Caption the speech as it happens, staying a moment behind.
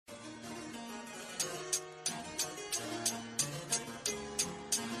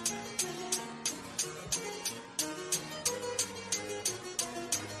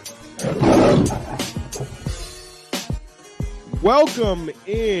Welcome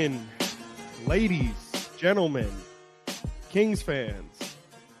in, ladies, gentlemen, Kings fans,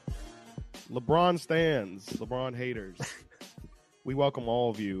 LeBron stans, LeBron haters. We welcome all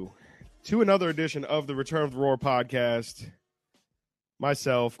of you to another edition of the Return of the Roar podcast.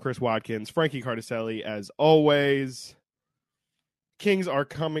 Myself, Chris Watkins, Frankie Cardicelli, as always. Kings are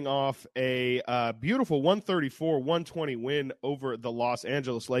coming off a beautiful 134-120 win over the Los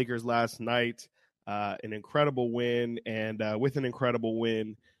Angeles Lakers last night. An incredible win, and with an incredible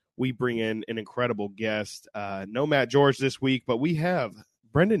win, we bring in an incredible guest. No Matt George this week, but we have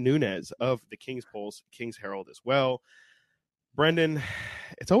Brendan Nunez of the Kings Pulse, Kings Herald as well. Brendan,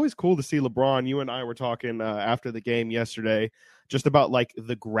 it's always cool to see LeBron. You and I were talking after the game yesterday just about like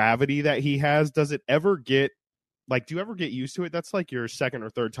the gravity that he has. Does it ever get do you ever get used to it? That's like your second or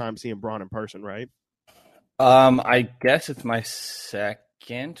third time seeing Bron in person, right? I guess it's my second.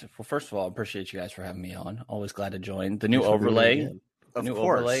 Well, first of all, I appreciate you guys for having me on. Always glad to join. The new overlay,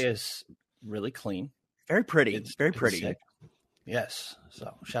 overlay is really clean. Very pretty. It's very pretty. Sick. Yes.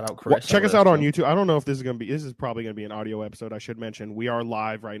 So shout out Chris. Check us out on YouTube. I don't know if this is probably going to be an audio episode. I should mention we are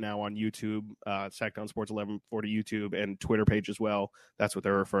live right now on YouTube, Sackdown Sports 1140 YouTube and Twitter page as well. That's what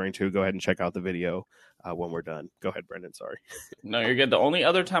they're referring to. Go ahead and check out the video when we're done. Go ahead, Brendan. Sorry. No, you're good. The only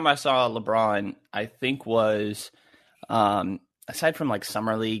other time I saw LeBron, I think, was aside from like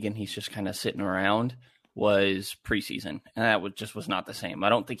summer league and he's just kind of sitting around, was preseason, and that was not the same. I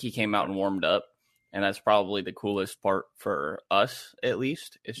don't think he came out and warmed up. And that's probably the coolest part for us, at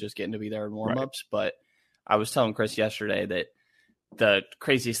least. It's just getting to be there in warm-ups. Right. But I was telling Chris yesterday that the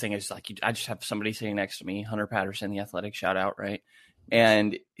craziest thing is, like, I just have somebody sitting next to me, Hunter Patterson, the Athletic, shout out, right?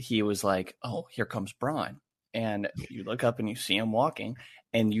 And he was like, oh, here comes Bron. And you look up and you see him walking,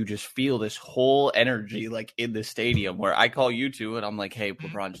 and you just feel this whole energy, like, in the stadium, where I call you two, and I'm like, hey,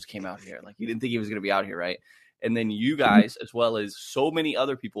 LeBron just came out here. Like, you didn't think he was going to be out here, right? And then you guys, as well as so many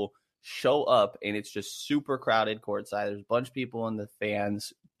other people, show up, and it's just super crowded courtside. There's a bunch of people in the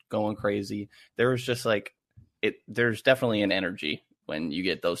fans going crazy. There's just there's definitely an energy when you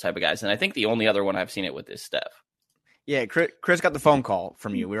get those type of guys. And I think the only other one I've seen it with is Steph. Yeah, Chris got the phone call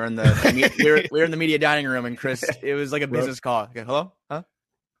from you. We were in the we were in the media dining room, and Chris, it was like a business call. Okay, hello, huh?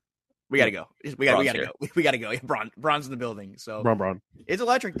 We gotta go. We gotta go. We gotta go. Bron's in the building. So Bron. It's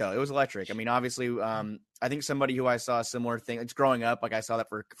electric though. It was electric. I mean, obviously, I think somebody who I saw a similar thing. It's growing up. Like I saw that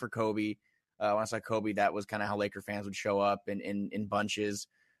for Kobe. When I saw Kobe, that was kind of how Laker fans would show up in bunches.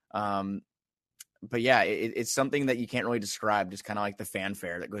 But yeah, it's something that you can't really describe. Just kind of like the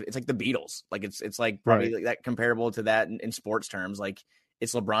fanfare that goes. It's like the Beatles. Like it's like probably like that comparable to that in sports terms. Like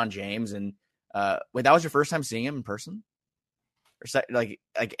it's LeBron James. And wait, that was your first time seeing him in person? Or like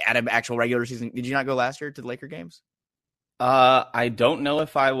at an actual regular season? Did you not go last year to the Laker games? I don't know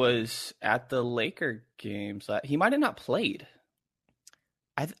if I was at the Laker games. He might have not played.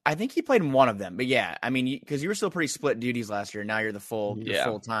 I think he played in one of them. But yeah, I mean, because you were still pretty split duties last year. Now you're the full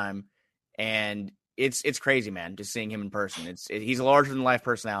time, and it's crazy, man. Just seeing him in person. He's a larger than life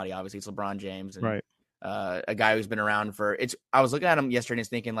personality. Obviously, it's LeBron James, and a guy who's been around for. I was looking at him yesterday and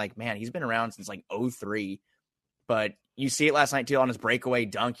thinking, like, man, he's been around since like 2003. But you see it last night too on his breakaway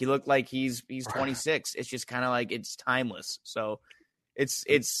dunk. He looked like he's 26. It's just kind of like it's timeless. So it's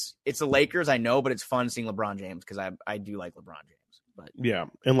the Lakers, I know, but it's fun seeing LeBron James because I do like LeBron James. But yeah,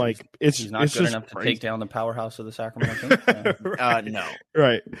 and like he's not good enough to take down the powerhouse of the Sacramento Kings. No,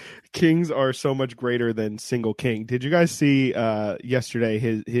 right. Kings are so much greater than single king. Did you guys see yesterday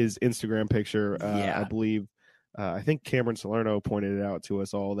his Instagram picture? I believe I think Cameron Salerno pointed it out to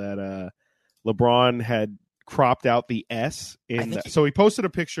us all that LeBron had cropped out the S so he posted a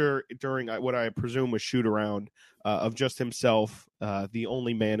picture during what I presume was shoot around of just himself, the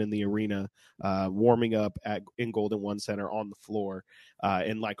only man in the arena, warming up in Golden One Center on the floor,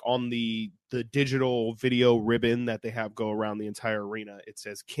 and like on the digital video ribbon that they have go around the entire arena, it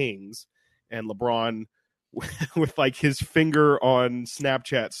says Kings, and LeBron with like his finger on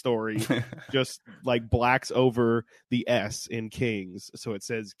Snapchat story just like blacks over the S in Kings, so it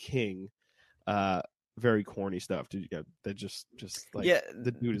says King. Very corny stuff. That just like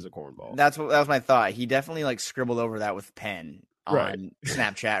the dude is a cornball. That was my thought. He definitely like scribbled over that with pen on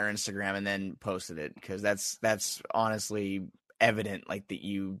Snapchat or Instagram and then posted it because that's honestly evident like that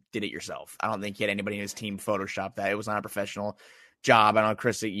you did it yourself. I don't think he had anybody in his team Photoshop that. It was not a professional job. I know,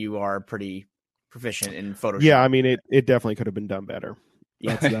 Chris, that you are pretty proficient in Photoshop. Yeah, I mean it definitely could have been done better.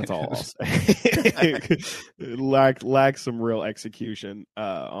 That's all I'll say. Lack some real execution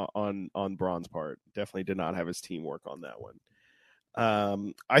on Bron's part. Definitely did not have his teamwork on that one.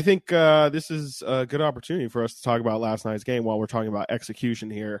 I think this is a good opportunity for us to talk about last night's game while we're talking about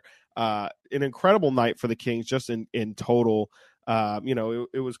execution here. An incredible night for the Kings just in total.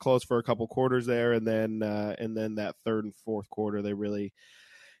 It was close for a couple quarters there, and then that third and fourth quarter they really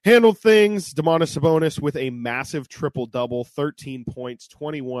handled things. Domantas Sabonis with a massive triple-double, 13 points,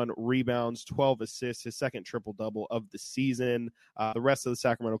 21 rebounds, 12 assists, his second triple-double of the season. The rest of the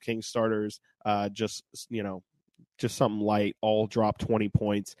Sacramento Kings starters just something light, all dropped 20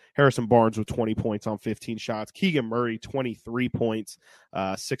 points. Harrison Barnes with 20 points on 15 shots. Keegan Murray, 23 points,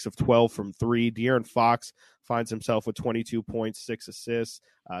 6 of 12 from 3. De'Aaron Fox finds himself with 22 points, 6 assists,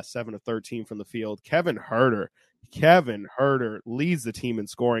 7 of 13 from the field. Kevin Huerter leads the team in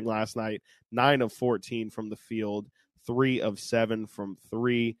scoring last night, 9 of 14 from the field, 3 of 7 from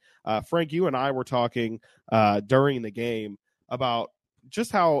 3. Frank, you and I were talking during the game about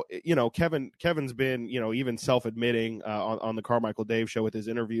just how, Kevin's been, even self-admitting on the Carmichael Dave show with his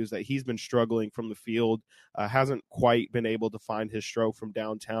interviews that he's been struggling from the field, hasn't quite been able to find his stroke from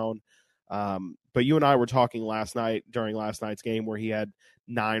downtown. But you and I were talking last night during last night's game where he had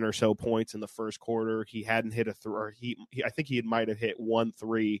 9 or so points in the first quarter. He hadn't hit I think he might have hit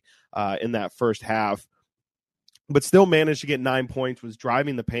 1-3 in that first half, but still managed to get 9 points, was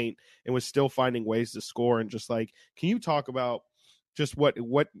driving the paint, and was still finding ways to score. And just can you talk about just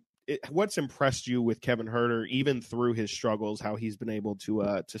what's impressed you with Kevin Huerter, even through his struggles, how he's been able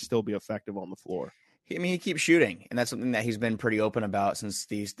to still be effective on the floor? He keeps shooting, and that's something that he's been pretty open about since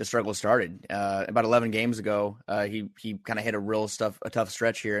the struggle started. About 11 games ago, he kind of hit a tough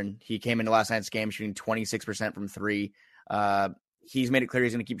stretch here, and he came into last night's game shooting 26% from 3. He's made it clear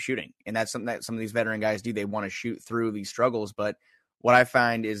he's going to keep shooting, and that's something that some of these veteran guys do. They want to shoot through these struggles, but what I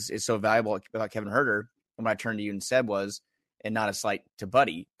find is so valuable about Kevin Huerter, when I turned to you and said was, and not a slight to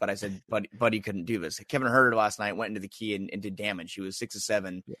Buddy, but I said, Buddy couldn't do this. Kevin Huerter last night went into the key and did damage. He was 6 of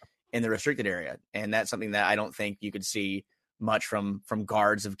 7 in the restricted area. And that's something that I don't think you could see much from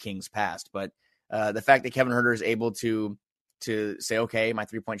guards of Kings past. But the fact that Kevin Huerter is able to say, okay, my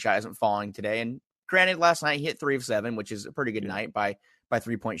 3-point shot isn't falling today. And granted, last night he hit 3 of 7, which is a pretty good night by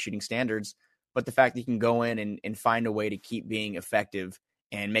 3-point shooting standards. But the fact that he can go in and find a way to keep being effective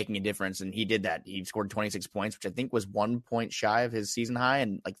and making a difference. And he did that. He scored 26 points, which I think was 1 point shy of his season high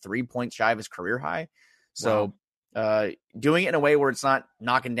and 3 points shy of his career high. So doing it in a way where it's not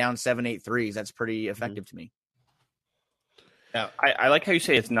knocking down 7-8 threes, that's pretty effective to me. Yeah, I like how you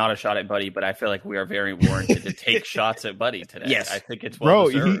say it's not a shot at Buddy, but I feel like we are very warranted to take shots at Buddy today. Yes. I think it's well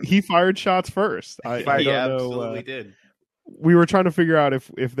deserved. He fired shots first. He absolutely did. We were trying to figure out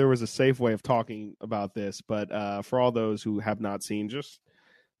if there was a safe way of talking about this, but for all those who have not seen, just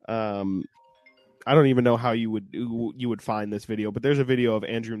I don't even know how you would find this video, but there's a video of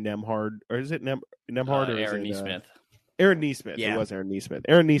Andrew Nembhard, or is it Nembhard or Aaron Nesmith? Aaron Nesmith. Yeah. It was Aaron Nesmith.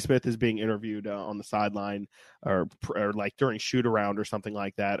 Aaron Nesmith is being interviewed on the sideline or during shoot around or something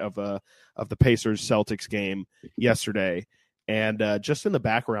like that of the Pacers Celtics game yesterday. And just in the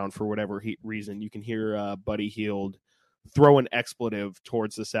background, for whatever reason, you can hear Buddy Hield throw an expletive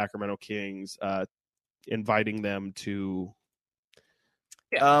towards the Sacramento Kings, inviting them to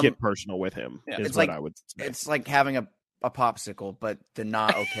get personal with him. Yeah, is what I would say. It's like having a popsicle, but the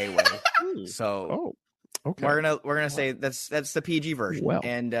not okay way. So okay, we're gonna say that's the PG version,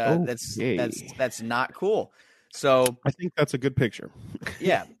 and that's not cool. So I think that's a good picture.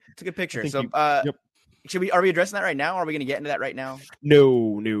 Yeah, it's a good picture. So are we addressing that right now? Or are we going to get into that right now?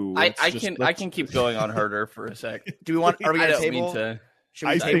 No. I can keep going on Herder for a sec. Do we want? Are we going to table?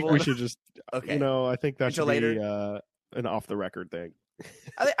 I think we should just. Okay. I think that should later. Be an off the record thing.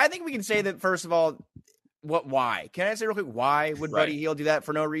 I think we can say that first of all. Why? Can I say real quick? Why would Buddy Hield do that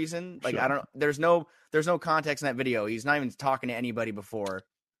for no reason? Like, sure. I don't. There's no context in that video. He's not even talking to anybody before,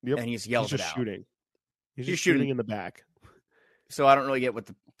 and he's yelling it out. Shooting. He's just shooting in the back. So I don't really get what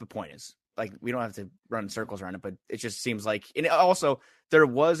the point is. Like, we don't have to run circles around it, but it just seems like. And also, there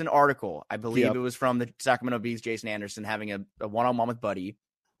was an article, I believe it was from the Sacramento Bee's Jason Anderson, having a one-on-one with Buddy,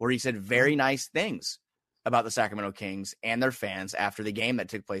 where he said very nice things about the Sacramento Kings and their fans after the game that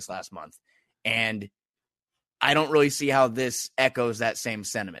took place last month. And I don't really see how this echoes that same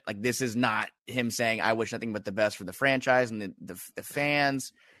sentiment. Like, this is not him saying, I wish nothing but the best for the franchise and the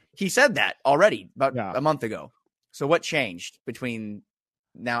fans. He said that already about a month ago. So what changed between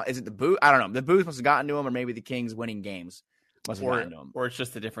now? Is it the booth? I don't know. The booth must have gotten to him, or maybe the Kings winning games must have gotten to him. Or it's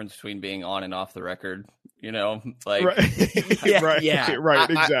just the difference between being on and off the record, like, right.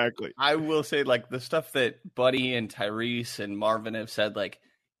 Exactly. I will say, like, the stuff that Buddy and Tyrese and Marvin have said, like,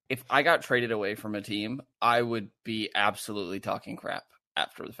 if I got traded away from a team, I would be absolutely talking crap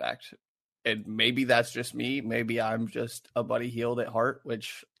after the fact. And maybe that's just me. Maybe I'm just a Buddy Hield at heart,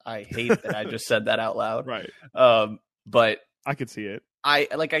 which I hate that I just said that out loud. Right. But I could see it. I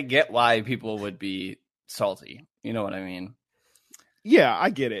get why people would be salty. You know what I mean? Yeah, I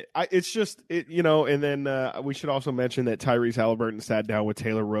get it. It's just, and then we should also mention that Tyrese Halliburton sat down with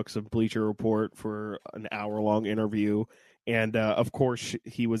Taylor Rooks of Bleacher Report for an hour-long interview. And, of course,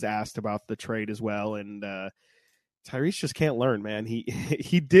 he was asked about the trade as well. And Tyrese just can't learn, man.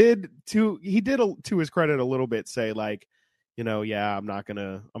 He did to his credit a little bit say, like, yeah, I'm not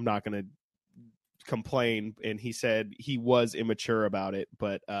gonna complain, and he said he was immature about it,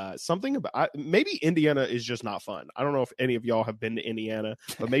 but something about maybe Indiana is just not fun. I don't know if any of y'all have been to Indiana,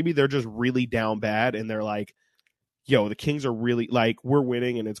 but maybe they're just really down bad, and they're like, yo, the Kings are really, like, we're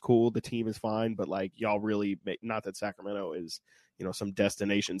winning and it's cool, the team is fine, but like, y'all really not that Sacramento is some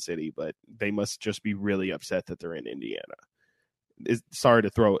destination city, but they must just be really upset that they're in Indiana. Sorry to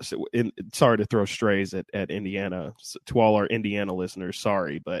throw strays at Indiana, to all our Indiana listeners,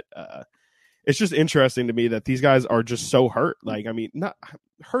 sorry, but it's just interesting to me that these guys are just so hurt. Like, I mean, not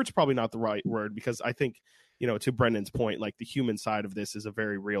hurt's probably not the right word, because I think, to Brendan's point, like, the human side of this is a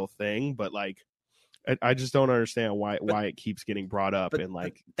very real thing, but like, I just don't understand why it keeps getting brought up, and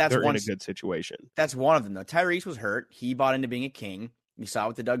like, they're in a good situation. That's one of them, though. Tyrese was hurt. He bought into being a King. You saw it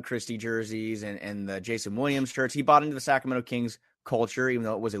with the Doug Christie jerseys and the Jason Williams shirts. He bought into the Sacramento Kings culture, even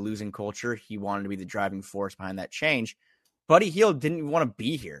though it was a losing culture. He wanted to be the driving force behind that change. Buddy Hield didn't want to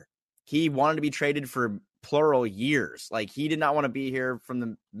be here. He wanted to be traded for plural years. Like, he did not want to be here from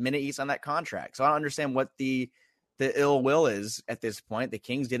the minute he signed that contract. So I don't understand what the ill will is at this point. The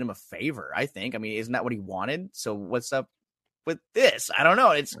Kings did him a favor, I think. I mean, isn't that what he wanted? So what's up with this? I don't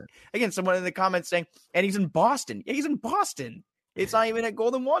know. It's, again, someone in the comments saying, and he's in Boston. Yeah, he's in Boston. It's not even at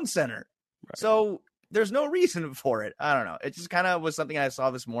Golden One Center. Right. So there's no reason for it. I don't know. It just kind of was something I saw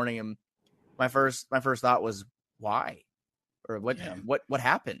this morning, and my first thought was, why? Or what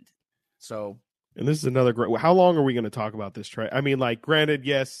happened? So, and this is another great. How long are we going to talk about this trade? I mean, like, granted,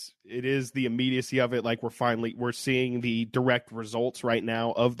 yes, it is the immediacy of it. Like, we're seeing the direct results right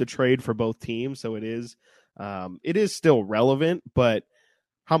now of the trade for both teams. So it is still relevant, but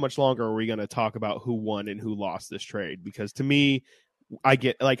how much longer are we going to talk about who won and who lost this trade? Because to me, I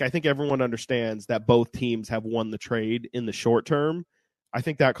think everyone understands that both teams have won the trade in the short term. I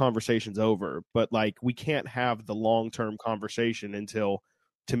think that conversation's over, but like, we can't have the long-term conversation until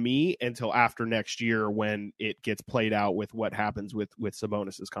after next year, when it gets played out with what happens with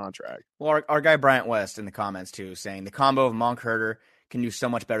Sabonis's contract. Well, our guy Bryant West in the comments too, saying the combo of Monk Herter can do so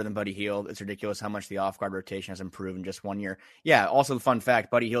much better than Buddy Hield. It's ridiculous how much the off-guard rotation has improved in just 1 year. Yeah. Also, the fun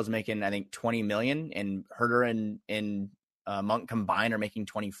fact: Buddy Hield's making, I think, $20 million, and Herter and Monk combined are making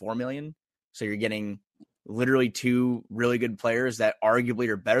 $24 million. So you're getting literally two really good players that arguably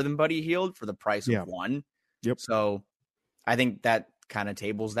are better than Buddy Hield for the price of one. Yep. So I think that kind of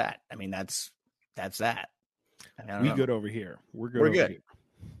tables that. I mean, that's that. Good over here. We're good.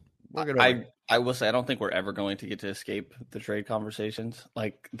 We're good. I will say, I don't think we're ever going to get to escape the trade conversations.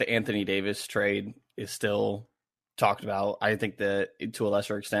 Like, the Anthony Davis trade is still talked about. I think that, to a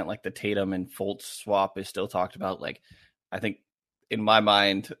lesser extent, like, the Tatum and Fultz swap is still talked about. Like, I think in my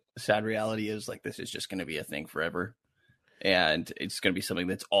mind, sad reality is, like, this is just going to be a thing forever. And it's going to be something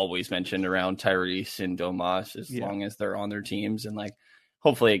that's always mentioned around Tyrese and Domas as long as they're on their teams. And like,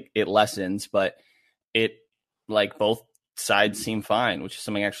 hopefully it lessens, but it, like, both sides seem fine, which is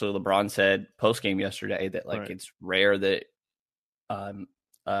something actually LeBron said post game yesterday, that like, it's rare that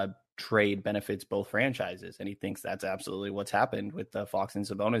trade benefits both franchises. And he thinks that's absolutely what's happened with the Fox and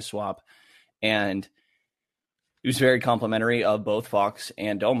Sabonis swap. And he was very complimentary of both Fox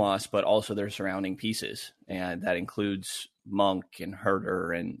and Domas, but also their surrounding pieces. And that includes Monk and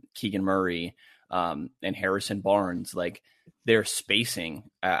Herter and Keegan Murray and Harrison Barnes. Like, their spacing,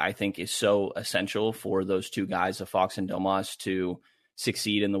 I think, is so essential for those two guys, of Fox and Domas, to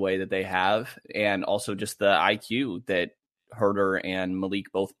succeed in the way that they have. And also just the IQ that Herter and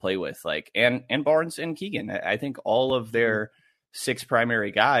Malik both play with, like, and Barnes and Keegan. I think all of their six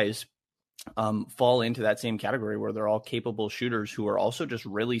primary guys fall into that same category, where they're all capable shooters who are also just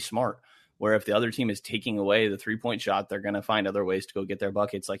really smart, where if the other team is taking away the 3-point shot, they're going to find other ways to go get their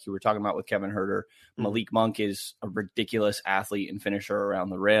buckets. Like you were talking about with Kevin Herter, Malik Monk is a ridiculous athlete and finisher around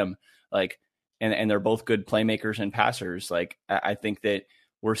the rim. Like, and they're both good playmakers and passers. Like, I think that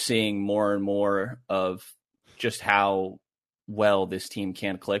we're seeing more and more of just how well this team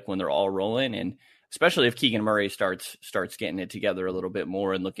can click when they're all rolling. And especially if Keegan Murray starts getting it together a little bit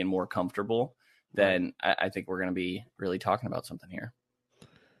more and looking more comfortable, then I think we're going to be really talking about something here.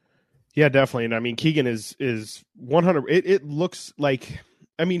 Yeah, definitely. And I mean, Keegan is 100. It looks like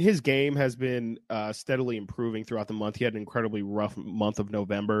I mean, his game has been steadily improving throughout the month. He had an incredibly rough month of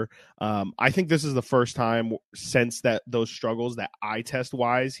November. I think this is the first time since those struggles that eye test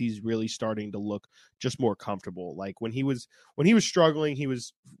wise, he's really starting to look just more comfortable. Like when he was struggling, he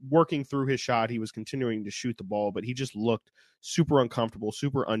was working through his shot. He was continuing to shoot the ball, but he just looked super uncomfortable,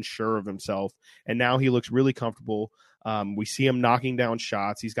 super unsure of himself. And now he looks really comfortable. We see him knocking down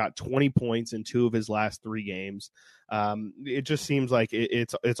shots. He's got 20 points in 2 of his last 3 games. It just seems like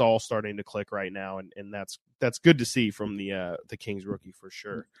it's all starting to click right now, and that's good to see from the Kings rookie for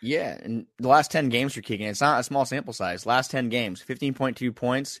sure. Yeah, and the last 10 games for Keegan, it's not a small sample size. Last 10 games, 15.2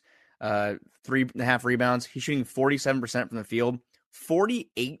 points, 3.5 rebounds. He's shooting 47% from the field,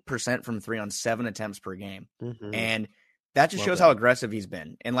 48% from 3 on 7 attempts per game, and that just shows how aggressive he's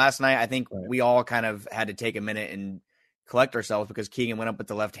been. And last night, I think we all kind of had to take a minute and collect ourselves because Keegan went up with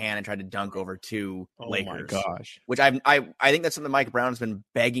the left hand and tried to dunk over 2 Lakers. Oh my gosh! Which I think that's something Mike Brown has been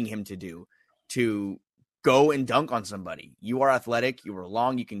begging him to do, to go and dunk on somebody. You are athletic, you are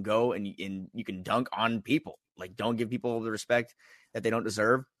long, you can go and you can dunk on people. Like, don't give people the respect that they don't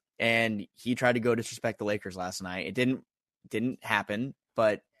deserve. And he tried to go disrespect the Lakers last night. It didn't happen,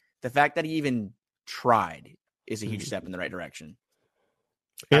 but the fact that he even tried is a huge step in the right direction.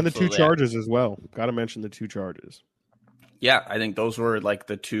 And Absolutely. The 2 charges as well. Got to mention the 2 charges. Yeah, I think those were like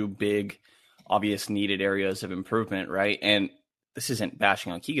the 2 big, obvious needed areas of improvement, right? And this isn't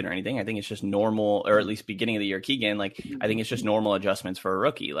bashing on Keegan or anything. I think it's just normal, or at least beginning of the year Keegan, like I think it's just normal adjustments for a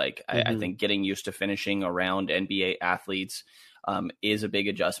rookie. Like I think getting used to finishing around NBA athletes is a big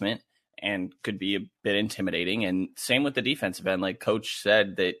adjustment and could be a bit intimidating. And same with the defensive end. Like Coach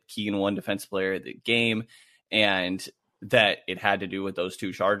said that Keegan won Defensive Player of the Game, and that it had to do with those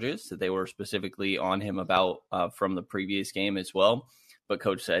 2 charges that they were specifically on him about from the previous game as well. But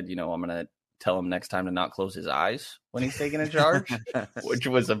Coach said, I'm going to tell him next time to not close his eyes when he's taking a charge, which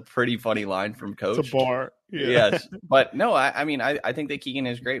was a pretty funny line from Coach. It's a bar. Yeah. Yes. But no, I mean, I think that Keegan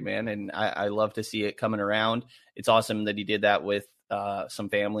is great, man. And I love to see it coming around. It's awesome that he did that with some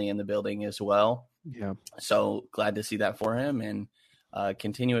family in the building as well. Yeah. So glad to see that for him. And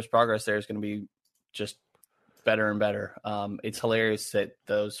continuous progress there is going to be just better and better. It's hilarious that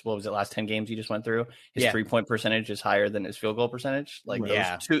last 10 games you just went through, his 3-point percentage is higher than his field goal percentage. Like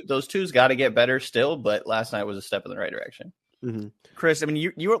those two's got to get better still, but last night was a step in the right direction. Chris, I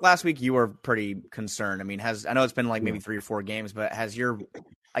mean, you were last week, you were pretty concerned. I mean, I know it's been like maybe 3 or 4 games, but has your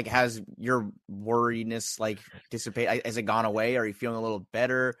worriness like dissipate? Has it gone away? Are you feeling a little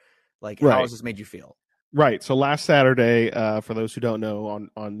better? Like, how has this made you feel? Right. So last Saturday, for those who don't know,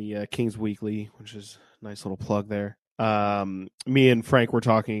 on the Kings Weekly, which is a nice little plug there, me and Frank were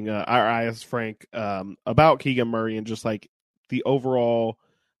talking. I asked Frank about Keegan Murray and just like the overall,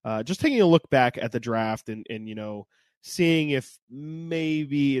 just taking a look back at the draft and seeing if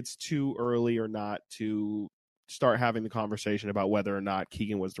maybe it's too early or not to start having the conversation about whether or not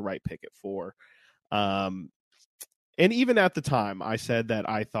Keegan was the right pick at 4. And even at the time, I said that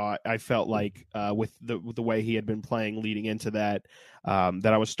I felt like with the way he had been playing leading into that,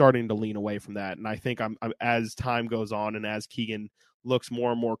 that I was starting to lean away from that. And I think I'm as time goes on and as Keegan looks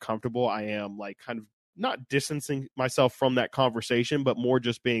more and more comfortable, I am like kind of not distancing myself from that conversation, but more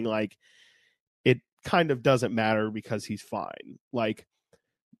just being like, it kind of doesn't matter because he's fine. Like,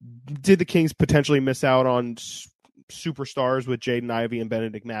 did the Kings potentially miss out on superstars with Jaden Ivey and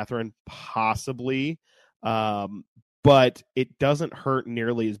Benedict Mathurin? Possibly. But it doesn't hurt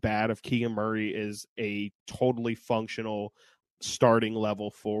nearly as bad if Keegan Murray is a totally functional starting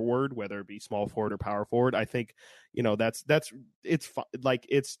level forward, whether it be small forward or power forward. I think, it's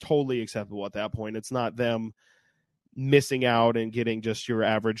totally acceptable at that point. It's not them missing out and getting just your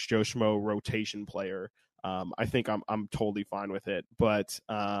average Joe Schmo rotation player. I think I'm totally fine with it, but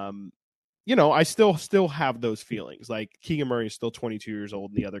I still have those feelings. Like, Keegan Murray is still 22 years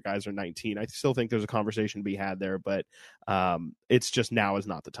old and the other guys are 19. I still think there's a conversation to be had there, but it's just now is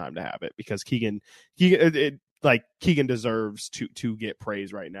not the time to have it because Keegan deserves to get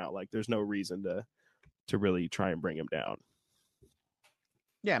praise right now. Like, there's no reason to really try and bring him down.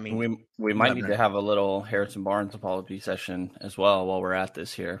 Yeah, I mean, we might need to have a little Harrison Barnes apology session as well while we're at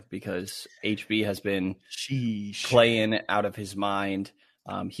this here, because HB has been playing out of his mind.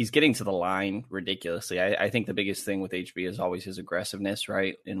 He's getting to the line ridiculously. I think the biggest thing with HB is always his aggressiveness,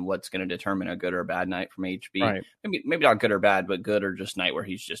 right? And what's going to determine a good or bad night from HB. Right. Maybe not good or bad, but good or just night where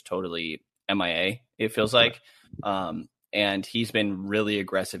he's just totally MIA, it feels like. And he's been really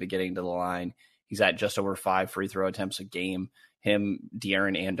aggressive at getting to the line. He's at just over 5 free throw attempts a game. Him,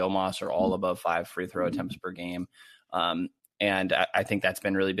 De'Aaron, and Domas are all above 5 free throw attempts per game. And I think that's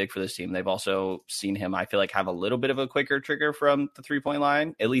been really big for this team. They've also seen him, I feel like, have a little bit of a quicker trigger from the 3-point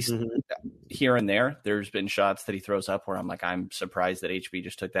line, at least here and there. There's been shots that he throws up where I'm like, I'm surprised that HB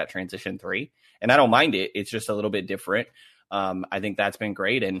just took that transition 3. And I don't mind it. It's just a little bit different. I think that's been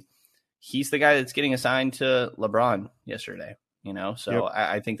great. And he's the guy that's getting assigned to LeBron yesterday, So yep.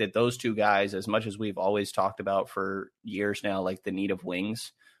 I think that those two guys, as much as we've always talked about for years now, like the need of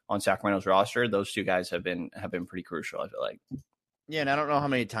wings on Sacramento's roster, those two guys have been pretty crucial, I feel like. Yeah, and I don't know how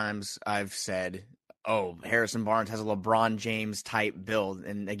many times I've said, oh, Harrison Barnes has a LeBron James type build.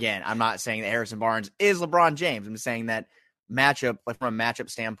 And again, I'm not saying that Harrison Barnes is LeBron James. I'm saying that matchup, like from a matchup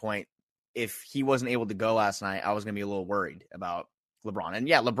standpoint, if he wasn't able to go last night, I was going to be a little worried about LeBron. And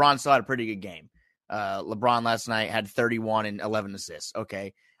yeah, LeBron still had a pretty good game. LeBron last night had 31 and 11 assists.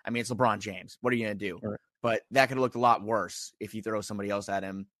 Okay. I mean, it's LeBron James. What are you going to do? Right. But that could have looked a lot worse if you throw somebody else at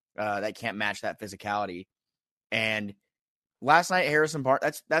him that can't match that physicality. And last night, Harrison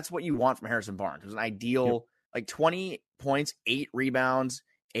Barnes, that's what you want from Harrison Barnes. It was an ideal, like 20 points, 8 rebounds,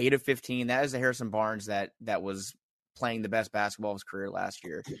 8 of 15. That is the Harrison Barnes that was playing the best basketball of his career last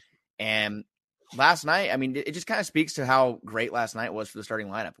year. And last night, I mean, it just kind of speaks to how great last night was for the starting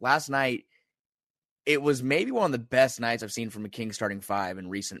lineup. Last night, it was maybe one of the best nights I've seen from a Kings starting 5 in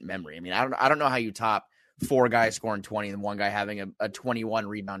recent memory. I mean, I don't know how you top 4 guys scoring 20 and one guy having a 21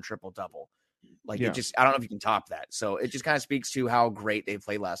 rebound triple-double. It just, I don't know if you can top that. So it just kind of speaks to how great they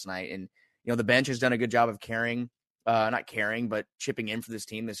played last night. And, the bench has done a good job of not carrying, but chipping in for this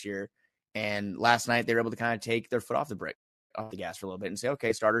team this year. And last night they were able to kind of take their foot off the gas for a little bit and say,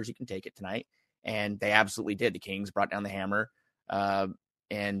 okay, starters, you can take it tonight. And they absolutely did. The Kings brought down the hammer.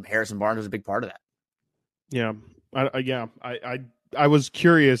 And Harrison Barnes was a big part of that. Yeah. I was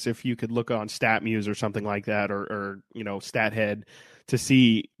curious if you could look on StatMuse or something like that, or StatHead, to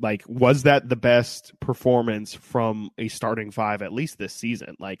see, like, was that the best performance from a starting 5 at least this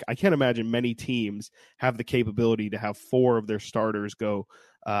season? Like, I can't imagine many teams have the capability to have 4 of their starters go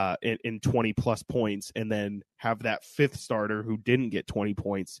in 20 plus points, and then have that 5th starter who didn't get 20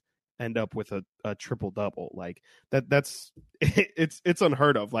 points end up with a triple double. Like that's it's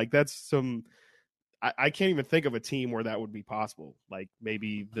unheard of. Like, that's some. I can't even think of a team where that would be possible. Like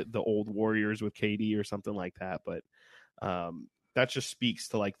maybe the old Warriors with KD or something like that. But that just speaks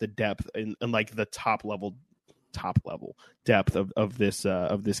to like the depth and like the top level depth of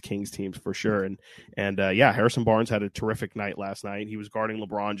this Kings team for sure. And Harrison Barnes had a terrific night last night. He was guarding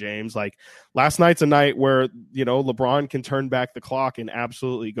LeBron James. Like, last night's a night where, LeBron can turn back the clock and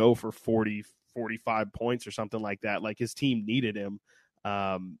absolutely go for 40, 45 points or something like that. Like, his team needed him.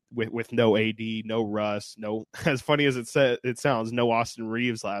 With no AD, no Russ, no, as funny as it sounds, no Austin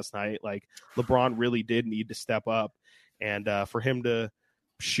Reeves last night. Like, LeBron really did need to step up, and for him to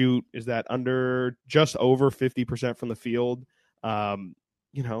shoot under just over 50% from the field,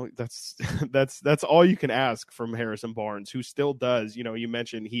 that's all you can ask from Harrison Barnes, who still does. You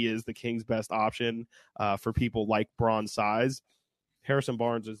mentioned he is the Kings' best option for people like Bron's size. Harrison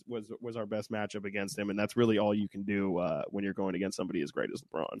Barnes was our best matchup against him, and that's really all you can do when you're going against somebody as great as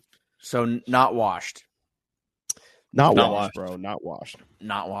LeBron. So not washed. Not washed, bro. Not washed.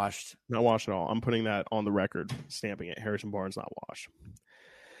 Not washed. Not washed at all. I'm putting that on the record, stamping it. Harrison Barnes not washed.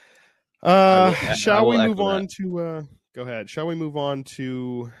 Shall we move on to go ahead. Shall we move on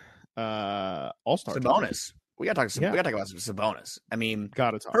to All-Star? Sabonis. We gotta talk about Sabonis. I mean,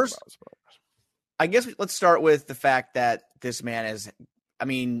 gotta talk about Sabonis. I guess let's start with the fact that this man is, I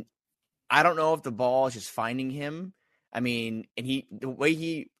mean, I don't know if the ball is just finding him. I mean, and the way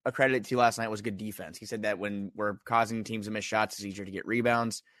he accredited to last night was good defense. He said that when we're causing teams to miss shots, it's easier to get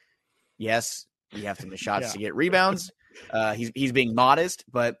rebounds. Yes, you have to miss shots to get rebounds. He's being modest,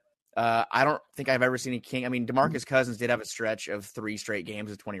 but I don't think I've ever seen a King. I mean, DeMarcus Cousins did have a stretch of 3 straight games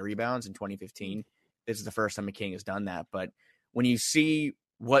with 20 rebounds in 2015. This is the first time a King has done that. But when you see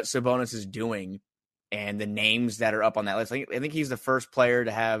what Sabonis is doing, and the names that are up on that list, I think he's the first player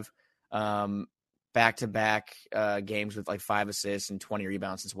to have back-to-back games with like 5 assists and 20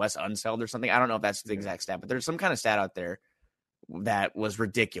 rebounds since Wes Unseld or something. I don't know if that's the exact stat, but there's some kind of stat out there that was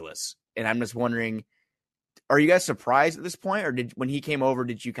ridiculous. And I'm just wondering, are you guys surprised at this point? Or when he came over,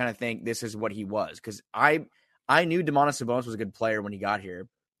 did you kind of think this is what he was? Because I knew Domantas Sabonis was a good player when he got here,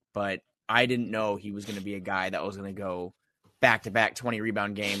 but I didn't know he was going to be a guy that was going to go back-to-back 20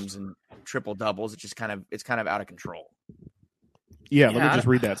 rebound games and triple doubles. It's kind of out of control. Yeah, let me just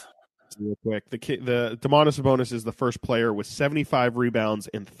read that real quick. The Domantas Sabonis is the first player with 75 rebounds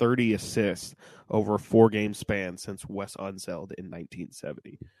and 30 assists over a 4-game span since Wes Unseld in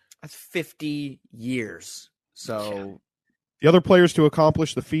 1970. That's 50 years. So The other players to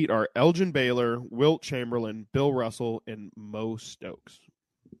accomplish the feat are Elgin Baylor, Wilt Chamberlain, Bill Russell, and Mo Stokes.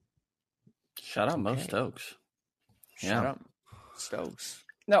 Shout out Mo Stokes. Shout out Stokes.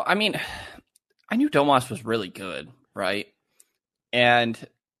 No, I mean, I knew Domas was really good, right? And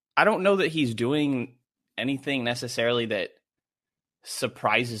I don't know that he's doing anything necessarily that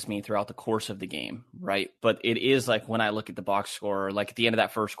surprises me throughout the course of the game, right? But it is like when I look at the box score, like at the end of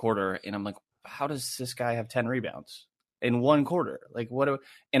that first quarter, and I'm like, how does this guy have 10 rebounds in one quarter? Like,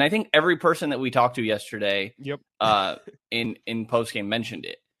 and I think every person that we talked to yesterday in postgame mentioned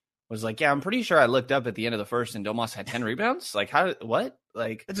it. Was like, yeah, I'm pretty sure I looked up at the end of the first and Domas had 10 rebounds. Like, what?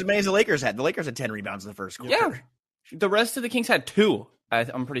 Like, that's as many as the Lakers had. The Lakers had 10 rebounds in the first quarter. Yeah. The rest of the Kings had 2,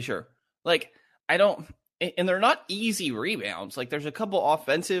 I'm pretty sure. Like, and they're not easy rebounds. Like, there's a couple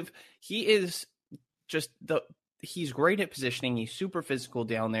offensive. He is just he's great at positioning. He's super physical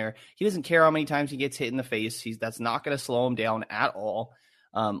down there. He doesn't care how many times he gets hit in the face. That's not going to slow him down at all.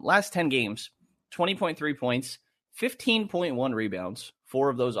 Last 10 games, 20.3 points, 15.1 rebounds. 4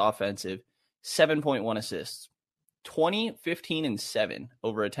 of those offensive, 7.1 assists, 20, 15, and 7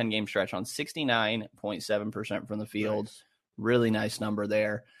 over a 10-game stretch on 69.7% from the field. Nice. Really nice number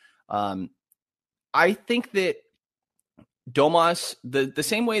there. I think that Domas, the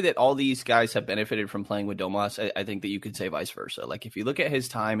same way that all these guys have benefited from playing with Domas, I think that you could say vice versa. Like if you look at his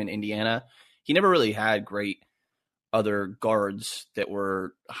time in Indiana, he never really had great other guards that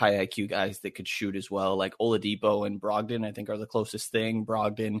were high IQ guys that could shoot as well. Like Oladipo and Brogdon, I think, are the closest thing.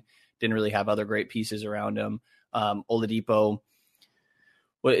 Brogdon didn't really have other great pieces around him. Oladipo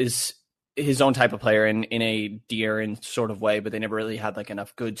is his own type of player in a De'Aaron sort of way, but they never really had like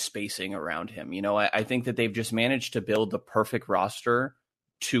enough good spacing around him. You know, I think that they've just managed to build the perfect roster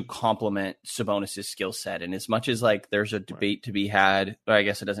to complement Sabonis' skill set. And as much as like there's a debate to be had, or I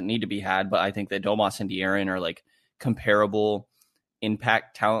guess it doesn't need to be had, but I think that Domas and De'Aaron are like comparable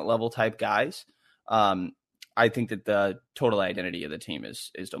impact talent level type guys. I think that the total identity of the team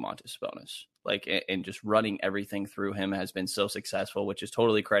is Domantas Sabonis. Like, and just running everything through him has been so successful, which is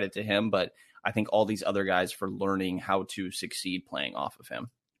totally credit to him. But I think all these other guys for learning how to succeed playing off of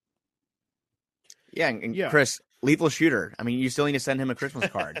him. Yeah, and Chris, lethal shooter. I mean, you still need to send him a Christmas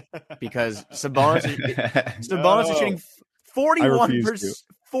card because Sabonis is shooting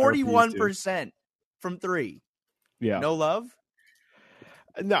 41% from 3. Yeah. No love?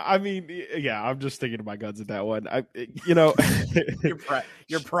 No, I mean, yeah, I'm just sticking to my guns at that one. Your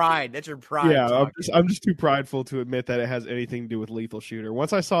pride. That's your pride. Yeah, I'm just too prideful to admit that it has anything to do with lethal shooter.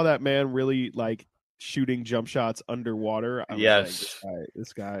 Once I saw that man really like shooting jump shots underwater, I was like,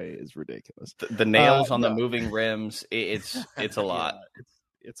 this guy is ridiculous. The nails on the moving rims, it's a lot. Yeah,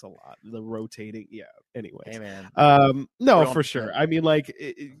 it's a lot. The rotating, yeah. Anyways, hey man, no, for sure. I mean, like,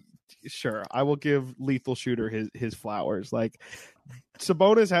 sure, I will give lethal shooter his flowers. Like,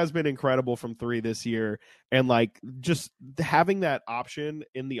 Sabonis has been incredible from 3 this year, and like just having that option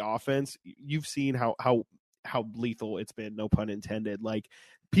in the offense, you've seen how lethal it's been. No pun intended. Like,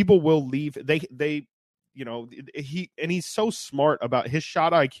 people will leave. They. You know, he's so smart about his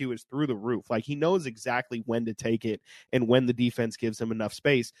shot IQ is through the roof. Like, he knows exactly when to take it and when the defense gives him enough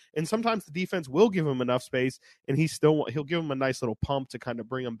space. And sometimes the defense will give him enough space, and he'll give him a nice little pump to kind of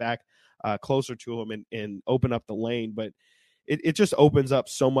bring him back closer to him and open up the lane. But it just opens up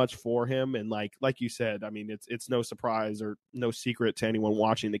so much for him. And like you said, I mean, it's no surprise or no secret to anyone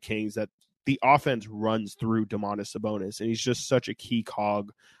watching the Kings that the offense runs through Domantas Sabonis, and he's just such a key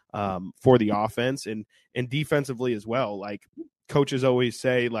cog for the offense and defensively as well. Like, coaches always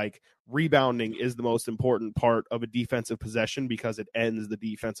say, like, rebounding is the most important part of a defensive possession because it ends the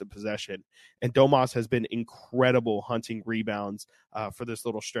defensive possession. And Domas has been incredible hunting rebounds for this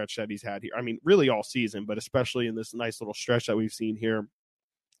little stretch that he's had here. I mean, really all season, but especially in this nice little stretch that we've seen here.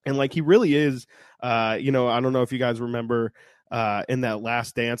 And like, he really is, I don't know if you guys remember in that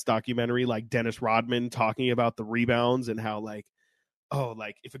Last Dance documentary, like Dennis Rodman talking about the rebounds and how like, oh,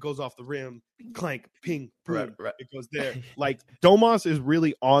 like if it goes off the rim, clank, ping, boom, right. It goes there. Like, Domas is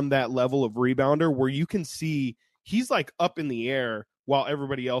really on that level of rebounder where you can see he's like up in the air while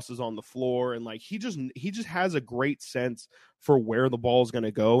everybody else is on the floor. And like, he just has a great sense for where the ball is going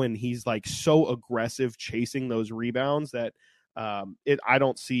to go. And he's like so aggressive chasing those rebounds that I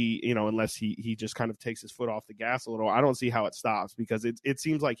don't see, unless he just kind of takes his foot off the gas a little, I don't see how it stops because it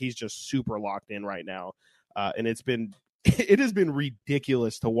seems like he's just super locked in right now. And it has been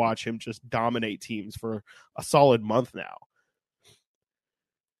ridiculous to watch him just dominate teams for a solid month now.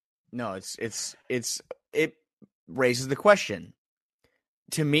 No, it raises the question.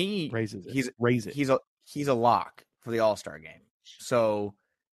 To me, he's a lock for the All-Star game. So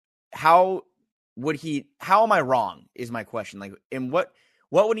how how am I wrong is my question. Like, and what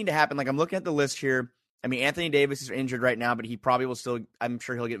would need to happen? Like, I'm looking at the list here. I mean, Anthony Davis is injured right now, but he probably will still, I'm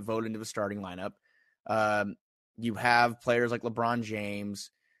sure he'll get voted into the starting lineup. You have players like LeBron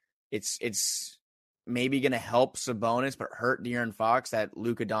James. It's maybe going to help Sabonis, but hurt De'Aaron Fox that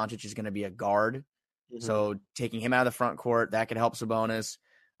Luka Doncic is going to be a guard. Mm-hmm. So taking him out of the front court, that could help Sabonis.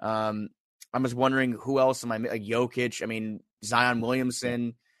 I'm just wondering who else am I, like Jokic. I mean, Zion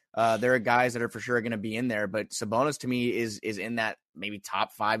Williamson. There are guys that are for sure going to be in there, but Sabonis to me is in that maybe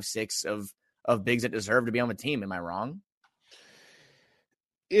top 5, 6 of bigs that deserve to be on the team. Am I wrong?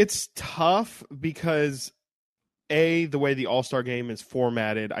 It's tough because the way the All-Star game is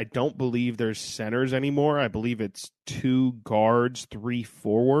formatted, I don't believe there's centers anymore. I believe it's 2 guards, 3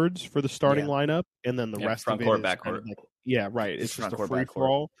 forwards for the starting lineup, and then the rest front of it court, is back court. Right. It's just a free for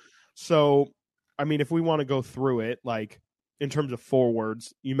all. all. So, I mean, if we want to go through it, like in terms of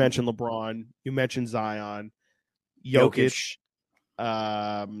forwards, you mentioned LeBron, you mentioned Zion, Jokic.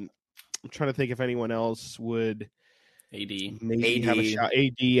 I'm trying to think if anyone else would. AD maybe have a shot.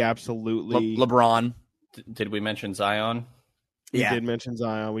 AD, absolutely. LeBron. Did we mention Zion? We did mention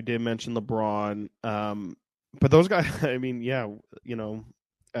Zion. We did mention LeBron. But those guys, I mean, AD,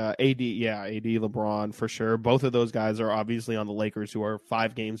 LeBron for sure. Both of those guys are obviously on the Lakers, who are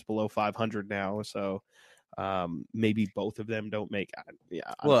 5 games below 500 now. So maybe both of them don't make.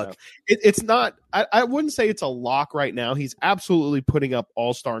 Look, it's not. I wouldn't say it's a lock right now. He's absolutely putting up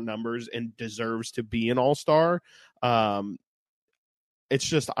all-star numbers and deserves to be an all-star. It's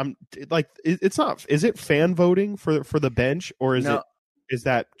just it's not. Is it fan voting for the bench, or is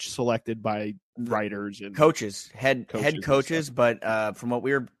that selected by writers and coaches, head coaches? But from what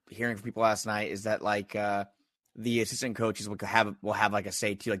we were hearing from people last night is that the assistant coaches will have like a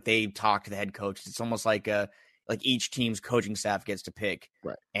say too. Like they talk to the head coach. It's almost like each team's coaching staff gets to pick.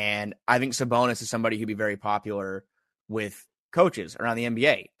 Right. And I think Sabonis is somebody who'd be very popular with coaches around the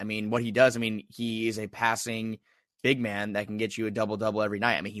NBA. I mean, what he does. I mean, he is a passing big man that can get you a double-double every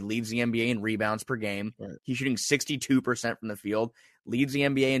night. I mean, he leads the NBA in rebounds per game. Right. He's shooting 62% from the field, leads the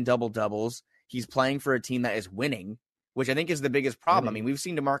NBA in double-doubles. He's playing for a team that is winning, which I think is the biggest problem. I mean, we've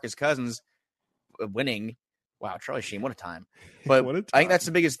seen DeMarcus Cousins winning. Wow, Charlie Sheen, what a time. But I think that's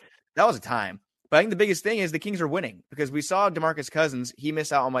the biggest – that was a time. But I think the biggest thing is the Kings are winning because we saw DeMarcus Cousins. He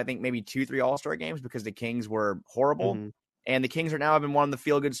missed out on, I think, maybe 2-3 All-Star games because the Kings were horrible. Mm-hmm. And the Kings are now have been one of the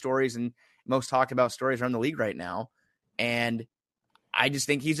feel-good stories and most talked about stories around the league right now. And I just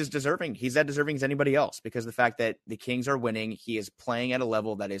think he's just deserving. He's as deserving as anybody else because the fact that the Kings are winning, he is playing at a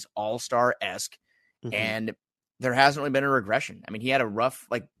level that is all-star-esque. Mm-hmm. And there hasn't really been a regression. I mean, he had a rough,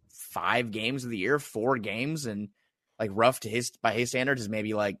 5 games of the year, 4 games, and rough by his standards is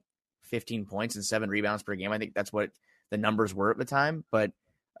maybe 15 points and 7 rebounds per game. I think that's what the numbers were at the time. But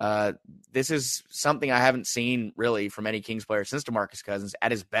this is something I haven't seen really from any Kings player since DeMarcus Cousins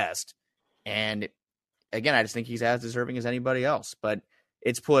at his best. And again, I just think he's as deserving as anybody else. But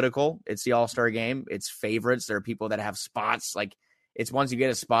it's political. It's the All-Star game. It's favorites. There are people that have spots. It's once you get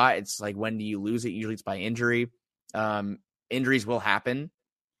a spot, it's when do you lose it? Usually it's by injury. Injuries will happen.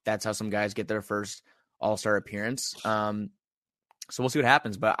 That's how some guys get their first All-Star appearance. So we'll see what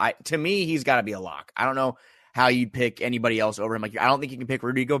happens. But to me, he's got to be a lock. I don't know how you'd pick anybody else over him. I don't think you can pick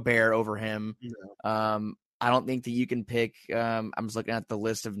Rudy Gobert over him. No. I don't think that you can pick. I'm just looking at the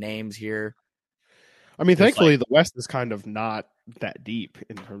list of names here. I mean, thankfully, the West is kind of not that deep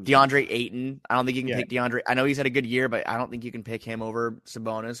in terms DeAndre Ayton. I don't think you can pick DeAndre. I know he's had a good year, but I don't think you can pick him over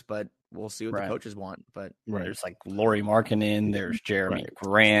Sabonis. But we'll see what the coaches want. But there's Lauri Markkanen, there's Jeremy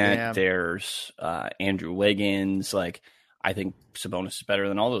Grant, there's Andrew Wiggins. I think Sabonis is better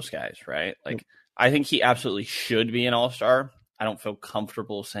than all those guys, right? I think he absolutely should be an All-Star. I don't feel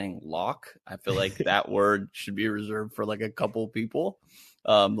comfortable saying lock. I feel like that word should be reserved for a couple people.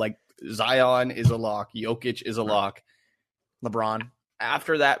 Zion is a lock. Jokic is a lock. LeBron.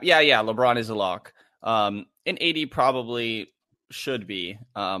 After that, LeBron is a lock. And AD probably should be,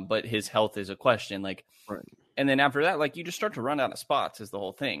 but his health is a question. And then after that, you just start to run out of spots is the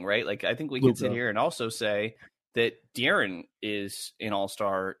whole thing, right? I think we can sit here and also say that De'Aaron is an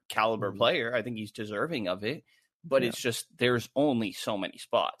all-star caliber player. I think he's deserving of it, but it's just there's only so many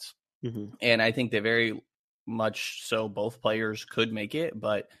spots. Mm-hmm. And I think that very much so both players could make it,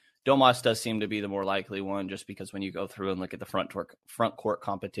 but Domas does seem to be the more likely one just because when you go through and look at the front court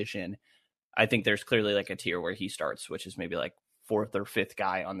competition, I think there's clearly a tier where he starts, which is maybe 4th or 5th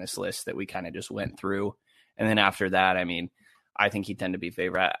guy on this list that we kind of just went through. And then after that, I mean, I think he'd tend to be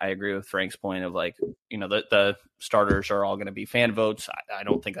favorite. I agree with Frank's point of the starters are all going to be fan votes. I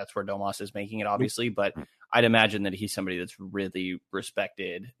don't think that's where Domas is making it, obviously, but I'd imagine that he's somebody that's really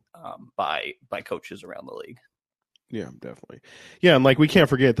respected by coaches around the league. Yeah, definitely. Yeah, and like we can't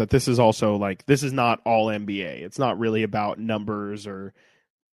forget that this is also like this is not all NBA. It's not really about numbers or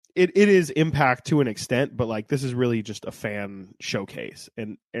it is impact to an extent, but like this is really just a fan showcase.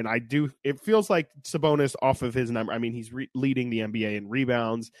 And I do it feels like Sabonis off of his number. I mean, he's leading the NBA in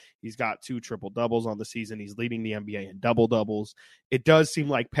rebounds. He's got 2 triple doubles on the season. He's leading the NBA in double doubles. It does seem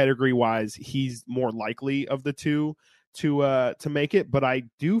like pedigree wise, he's more likely of the two to make it, but I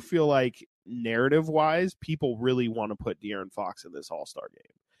do feel like narrative wise, people really want to put De'Aaron Fox in this All-Star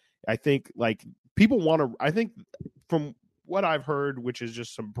game. I think like people want to. I think from what I've heard, which is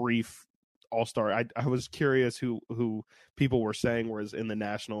just some brief All-Star. I was curious who people were saying was in the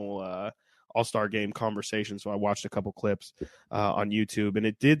national All-Star game conversation. So I watched a couple clips on YouTube, and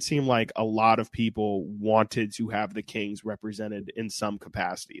it did seem like a lot of people wanted to have the Kings represented in some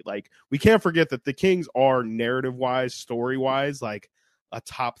capacity. Like we can't forget that the Kings are narrative-wise, story-wise, like a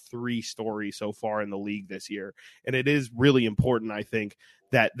top 3 story so far in the league this year. And it is really important, I think,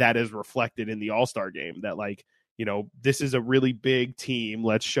 that is reflected in the All-Star game, that like, you know, this is a really big team.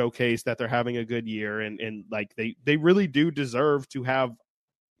 Let's showcase that they're having a good year. And like, they really do deserve to have,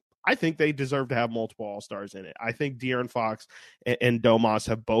 I think they deserve to have multiple All-Stars in it. I think De'Aaron Fox and Domas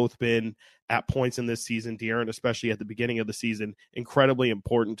have both been at points in this season, De'Aaron, especially at the beginning of the season, incredibly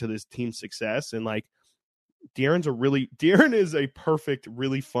important to this team's success. And like, De'Aaron is a perfect,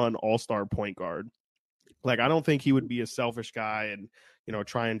 really fun all-star point guard. Like, I don't think he would be a selfish guy and, you know,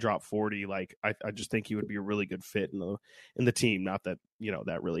 try and drop 40. Like, I just think he would be a really good fit in the team. Not that, you know,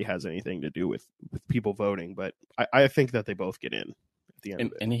 that really has anything to do with people voting, but I think that they both get in at the end of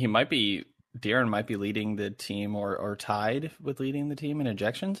it. And De'Aaron might be leading the team or tied with leading the team in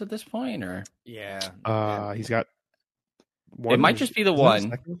ejections at this point, or he's got one. It might just be the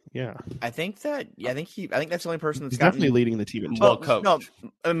one. Yeah, I think that's the only person that's definitely leading the team. Coach.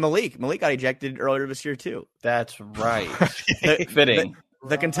 No, Malik got ejected earlier this year too. That's right. Fitting.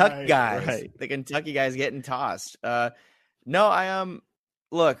 The Kentucky guys, right. The Kentucky guys getting tossed. No, I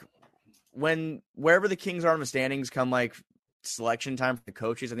look, wherever the Kings are in the standings, come like selection time for the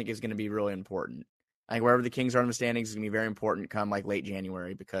coaches, I think is going to be really important. I think wherever the Kings are in the standings is going to be very important come like late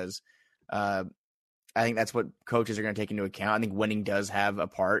January, because I think that's what coaches are going to take into account. I think winning does have a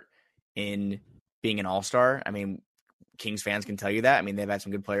part in being an all-star. I mean, Kings fans can tell you that. I mean, they've had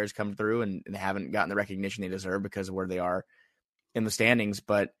some good players come through and they haven't gotten the recognition they deserve because of where they are in the standings.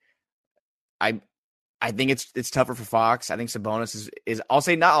 But I think it's tougher for Fox. I think Sabonis is I'll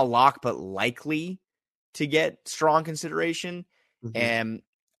say not a lock, but likely to get strong consideration. Mm-hmm. And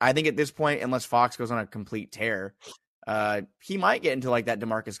I think at this point, unless Fox goes on a complete tear, he might get into like that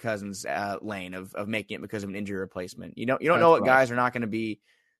DeMarcus Cousins lane of making it because of an injury replacement. You don't know what guys are not going to be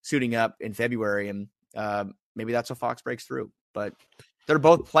suiting up in February, and maybe that's what Fox breaks through. But they're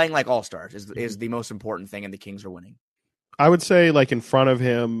both playing like all-stars is the most important thing, and the Kings are winning. I would say like in front of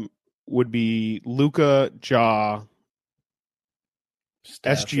him would be Luka, Ja,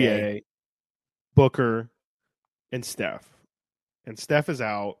 SGA, Booker, and Steph. And Steph is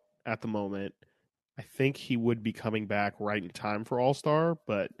out at the moment. I think he would be coming back right in time for All-Star,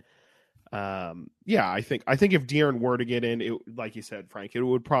 but I think if De'Aaron were to get in, it, like you said, Frank, it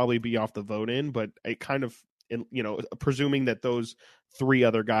would probably be off the vote in, but it kind of, you know, presuming that those 3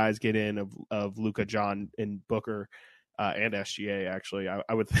 other guys get in of Luka, John, and Booker and SGA, actually,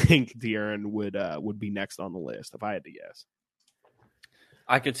 I would think De'Aaron would be next on the list if I had to guess.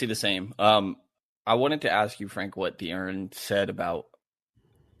 I could see the same. I wanted to ask you, Frank, what De'Aaron said about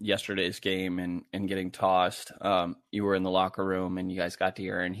yesterday's game and getting tossed. You were in the locker room and you guys got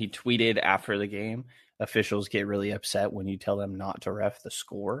De'Aaron. He tweeted after the game, officials get really upset when you tell them not to ref the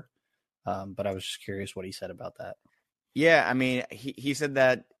score. But I was just curious what he said about that. Yeah, I mean, he said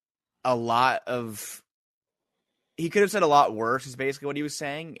that he could have said a lot worse is basically what he was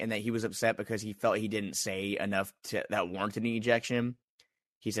saying, and that he was upset because he felt he didn't say enough that warranted an ejection.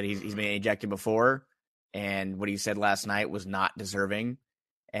 He said he's been ejected before, and what he said last night was not deserving.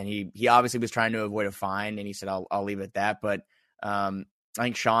 And he obviously was trying to avoid a fine, and he said, I'll leave it at that. But I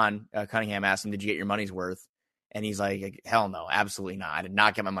think Sean Cunningham asked him, did you get your money's worth? And he's like, hell no, absolutely not. I did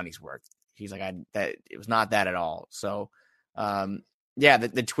not get my money's worth. He's like, it was not that at all. So,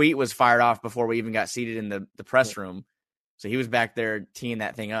 the tweet was fired off before we even got seated in the press room. So he was back there teeing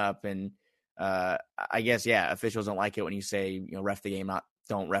that thing up. And I guess, officials don't like it when you say, you know, ref the game,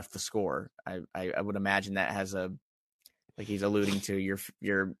 don't ref the score. I would imagine that has like he's alluding to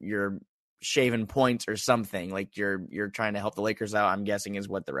your shaven points or something, like you're trying to help the Lakers out, I'm guessing is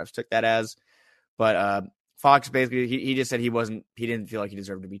what the refs took that as. But Fox basically, he just said he didn't feel like he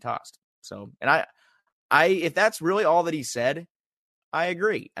deserved to be tossed. So, and I if that's really all that he said, I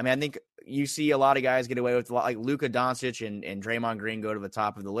agree. I mean, I think you see a lot of guys get away with a lot, like Luka Doncic and Draymond Green go to the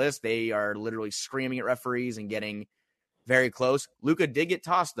top of the list. They are literally screaming at referees and getting very close. Luka did get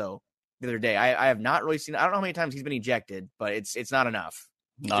tossed though the other day. I have not really seen. I don't know how many times he's been ejected, but it's not enough.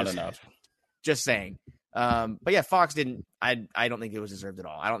 Not enough. Just saying. But yeah, Fox didn't. I don't think it was deserved at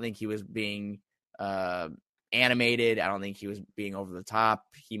all. I don't think he was being animated. I don't think he was being over the top.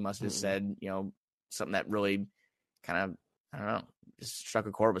 He must have said, something that really kind of, I don't know, just struck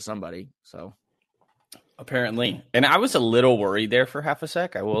a chord with somebody. So apparently, and I was a little worried there for half a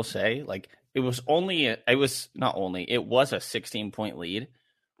sec. I will say, like, it was a 16-point lead,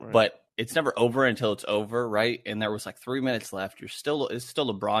 right. But it's never over until it's over, right? And there was like 3 minutes left. It's still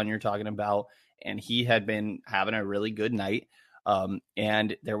LeBron you're talking about, and he had been having a really good night.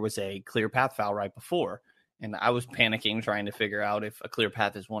 And there was a clear path foul right before. And I was panicking, trying to figure out if a clear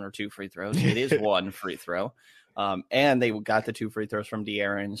path is 1 or 2 free throws. It is 1 free throw. And they got the 2 free throws from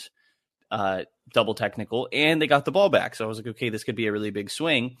De'Aaron's double technical, and they got the ball back. So I was like, okay, this could be a really big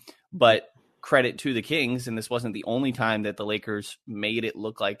swing. But credit to the Kings, and this wasn't the only time that the Lakers made it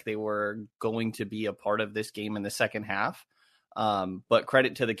look like they were going to be a part of this game in the second half. But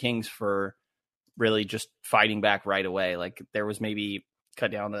credit to the Kings for really just fighting back right away. Like, there was maybe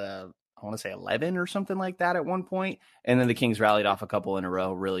cut down to, I want to say 11 or something like that at one point. And then the Kings rallied off a couple in a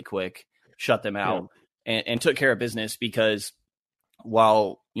row really quick, shut them out, and took care of business, because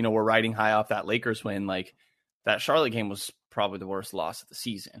while, we're riding high off that Lakers win, like, that Charlotte game was probably the worst loss of the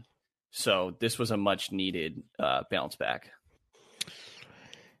season. So this was a much needed bounce back.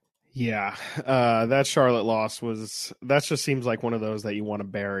 Yeah, that Charlotte loss that just seems like one of those that you want to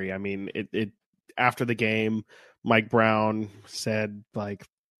bury. I mean, it after the game, Mike Brown said, like,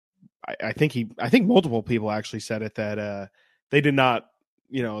 I think multiple people actually said it, that they did not,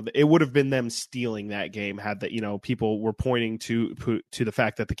 it would have been them stealing that game had that, people were pointing to the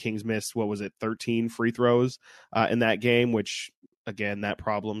fact that the Kings missed, 13 free throws in that game, which, again, that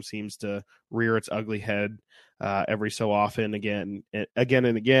problem seems to rear its ugly head every so often, again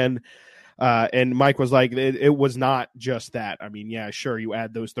and again. And Mike was like, it was not just that. I mean, yeah, sure, you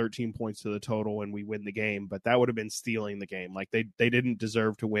add those 13 points to the total and we win the game, but that would have been stealing the game. Like, they didn't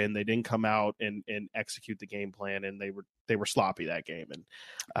deserve to win. They didn't come out and execute the game plan, and they were sloppy that game. And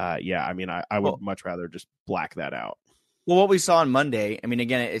I mean, I would much rather just black that out. Well, what we saw on Monday, I mean,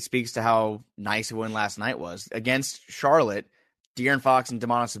 again, it speaks to how nice a win last night was. Against Charlotte, De'Aaron Fox and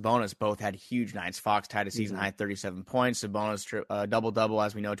Domantas Sabonis both had huge nights. Fox tied a season-high 37 points. Sabonis double-double,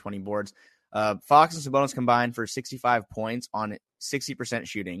 as we know, 20 boards. Fox and Sabonis combined for 65 points on 60%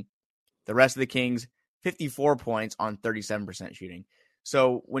 shooting. The rest of the Kings, 54 points on 37% shooting.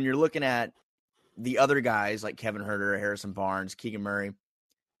 So when you're looking at the other guys like Kevin Huerter, Harrison Barnes, Keegan Murray,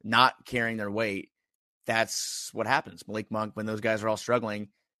 not carrying their weight, that's what happens. Malik Monk, when those guys are all struggling,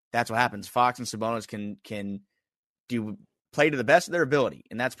 that's what happens. Fox and Sabonis can play to the best of their ability,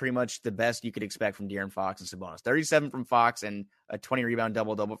 and that's pretty much the best you could expect from De'Aaron Fox and Sabonis. 37 from Fox and a 20-rebound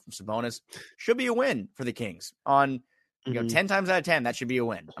double-double from Sabonis should be a win for the Kings. On 10 times out of 10, that should be a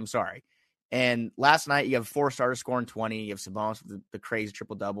win. I'm sorry. And last night, you have 4 starters scoring 20. You have Sabonis with the crazy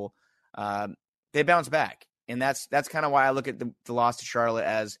triple-double. They bounce back, and that's kind of why I look at the loss to Charlotte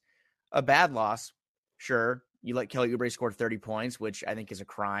as a bad loss. Sure, you let Kelly Oubre score 30 points, which I think is a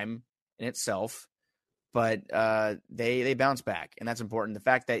crime in itself. But they bounce back, and that's important. The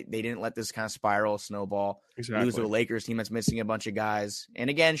fact that they didn't let this kind of spiral, snowball, lose to a Lakers team that's missing a bunch of guys. And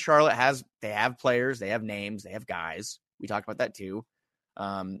again, Charlotte they have players, they have names, they have guys. We talked about that too.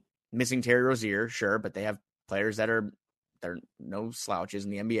 Missing Terry Rozier, sure, but they have players they're no slouches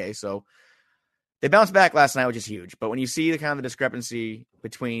in the NBA. So they bounced back last night, which is huge. But when you see the kind of the discrepancy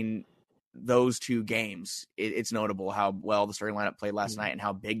between those two games, it's notable how well the starting lineup played last night and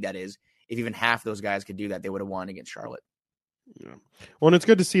how big that is. If even half those guys could do that, they would have won against Charlotte. Yeah. Well, and it's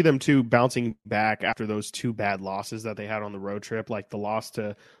good to see them too bouncing back after those 2 bad losses that they had on the road trip. Like, the loss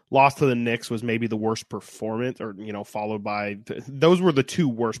to the Knicks was maybe the worst performance, or followed by those were the 2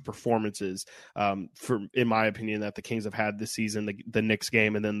 worst performances, in my opinion, that the Kings have had this season. The Knicks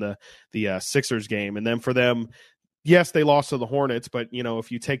game and then the Sixers game, and then for them. Yes, they lost to the Hornets, but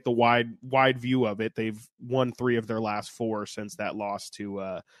if you take the wide view of it, they've won 3 of their last 4 since that loss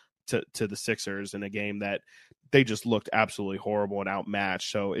to the Sixers in a game that they just looked absolutely horrible and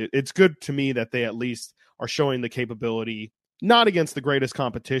outmatched. So it's good to me that they at least are showing the capability, not against the greatest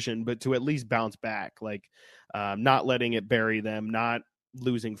competition, but to at least bounce back, like not letting it bury them, not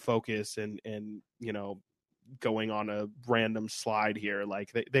losing focus and going on a random slide here.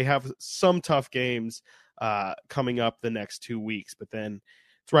 Like, they have some tough games coming up the next 2 weeks, but then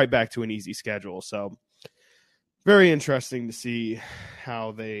it's right back to an easy schedule. So very interesting to see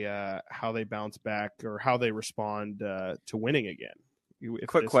how they bounce back or how they respond to winning again.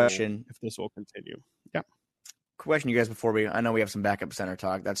 Quick question: if this will continue, yeah. Question, you guys, before I know we have some backup center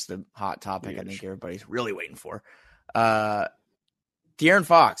talk. That's the hot topic. I think everybody's really waiting for. De'Aaron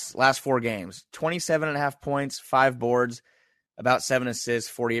Fox, last 4 games, 27.5 points, 5 boards, about 7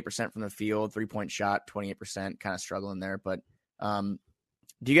 assists, 48% from the field, 3-point shot, 28%, kind of struggling there. But do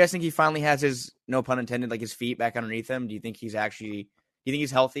you guys think he finally has his, no pun intended, like his feet back underneath him? Do you think he's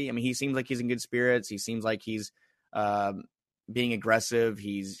healthy? I mean, he seems like he's in good spirits. He seems like he's being aggressive.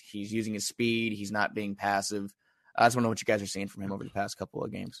 He's using his speed. He's not being passive. I just want to know what you guys are seeing from him over the past couple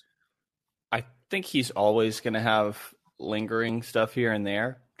of games. I think he's always going to have lingering stuff here and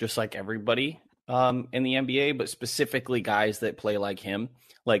there, just like everybody in the NBA, but specifically guys that play like him.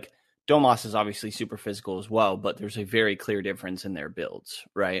 Like Domas is obviously super physical as well, but there's a very clear difference in their builds,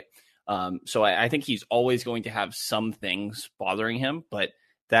 right? So I think he's always going to have some things bothering him, but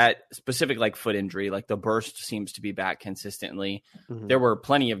that specific like foot injury, like the burst seems to be back consistently. Mm-hmm. There were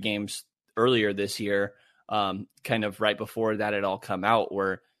plenty of games earlier this year, kind of right before that had all come out,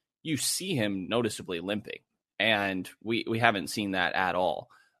 where you see him noticeably limping, and we haven't seen that at all.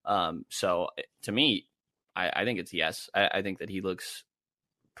 So to me, I think it's yes. I think that he looks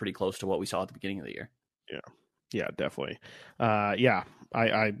pretty close to what we saw at the beginning of the year. Yeah, definitely.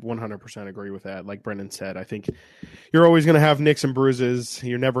 I 100% agree with that. Like Brendan said, I think you're always going to have nicks and bruises.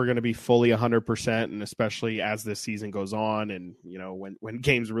 You're never going to be fully 100%, and especially as this season goes on, and when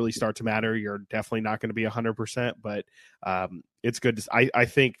games really start to matter, you're definitely not going to be 100%. But it's good to. I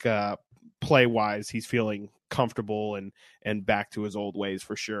think play wise, he's feeling comfortable and back to his old ways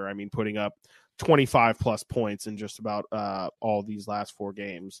for sure. I mean, putting up 25 plus points in just about all these last 4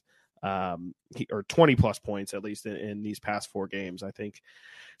 games. Or 20 plus points at least in these past 4 games. I think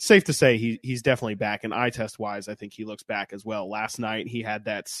safe to say he's definitely back, and eye test wise, I think he looks back as well. Last night he had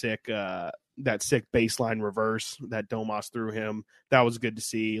that sick baseline reverse that Domas threw him. That was good to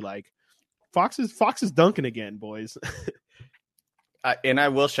see. Like Fox is dunking again, boys. And I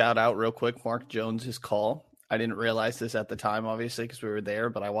will shout out real quick Mark Jones's call. I didn't realize this at the time, obviously, because we were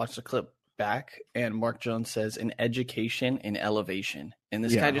there, but I watched the clip back, and Mark Jones says an education and elevation, and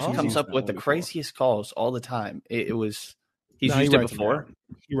this guy just comes up with the craziest calls all the time. He's used it before.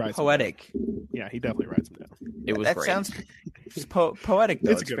 He writes poetic. Yeah, he definitely writes them down. It was that great. Sounds poetic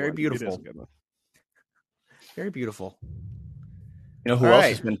though. It's very beautiful. It is a good one. Very beautiful. You know who else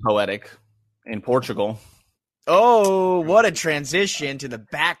has been poetic in Portugal? Oh, what a transition to the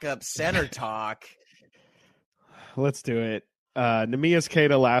backup center talk. Let's do it. Neemias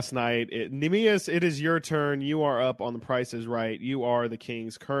Queta last night. Neemias, it is your turn. You are up on The Price is Right. You are the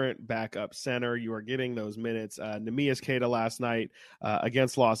Kings' current backup center. You are getting those minutes. Neemias Queta last night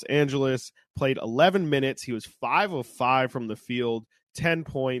against Los Angeles played 11 minutes. He was 5 of 5 from the field, 10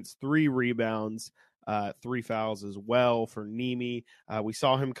 points, 3 rebounds, 3 fouls as well for Nemi. We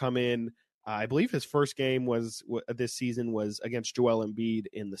saw him come in. I believe his first game this season was against Joel Embiid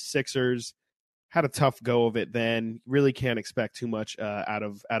in the Sixers. Had a tough go of it then. Really can't expect too much out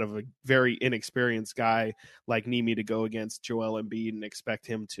of a very inexperienced guy like Nemi to go against Joel Embiid and expect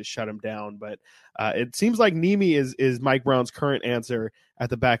him to shut him down. But it seems like Nemi is Mike Brown's current answer at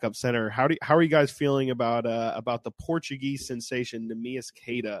the backup center. How are you guys feeling about the Portuguese sensation Neemias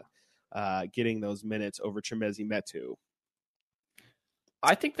Queta getting those minutes over Chimezie Metu?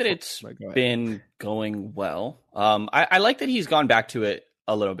 I think that it's been going well. I like that he's gone back to it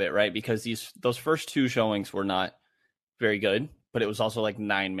a little bit, right? Because those first 2 showings were not very good, but it was also like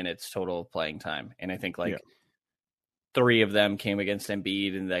 9 minutes total playing time. And I think 3 of them came against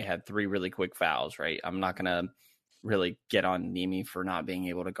Embiid, and they had 3 really quick fouls, right? I'm not going to really get on Nemi for not being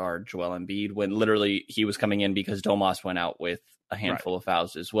able to guard Joel Embiid when literally he was coming in because Domas went out with a handful of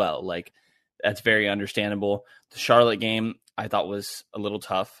fouls as well. Like, that's very understandable. The Charlotte game I thought was a little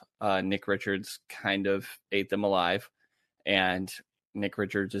tough. Nick Richards kind of ate them alive, and Nick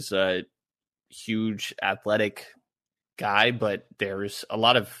Richards is a huge athletic guy, but there's a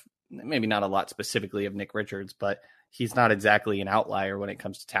lot of, maybe not a lot specifically of Nick Richards, but he's not exactly an outlier when it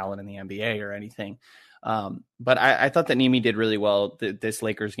comes to talent in the NBA or anything. But I thought that Nemi did really well. This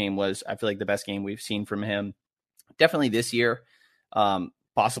Lakers game was, I feel like, the best game we've seen from him definitely this year,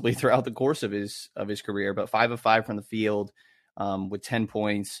 possibly throughout the course of his career, but 5 of 5 from the field with 10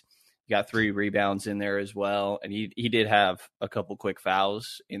 points. Got 3 rebounds in there as well. And he did have a couple quick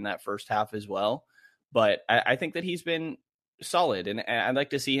fouls in that first half as well. But I think that he's been solid, and I'd like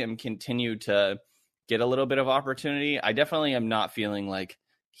to see him continue to get a little bit of opportunity. I definitely am not feeling like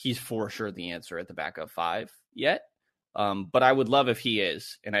he's for sure the answer at the backup 5 yet. But I would love if he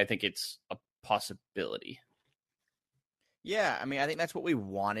is, and I think it's a possibility. Yeah, I mean, I think that's what we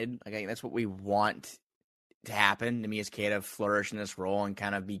wanted. Like, I think that's what we want to happen. Neemias Queta flourish in this role and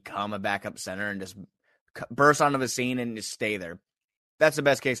kind of become a backup center and just burst onto the scene and just stay there. That's the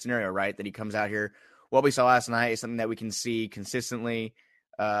best case scenario, right? That he comes out here. What we saw last night is something that we can see consistently.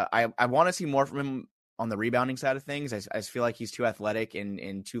 I want to see more from him on the rebounding side of things. I feel like he's too athletic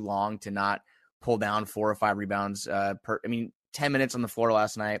and too long to not pull down 4 or 5 rebounds 10 minutes on the floor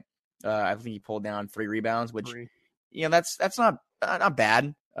last night. I think he pulled down 3 rebounds, which that's not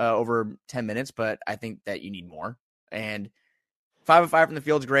bad over 10 minutes, but I think that you need more. And 5 of 5 from the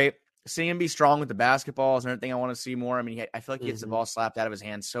field is great. Seeing him be strong with the basketball is another thing I want to see more. I mean, I feel like he gets the ball slapped out of his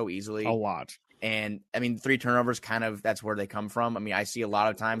hands so easily. A lot. And I mean, 3 turnovers, kind of, that's where they come from. I mean, I see a lot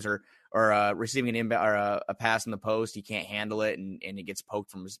of times or receiving an inbound or a pass in the post, he can't handle it and it gets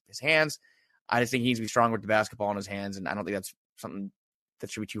poked from his hands. I just think he needs to be strong with the basketball in his hands, and I don't think that's something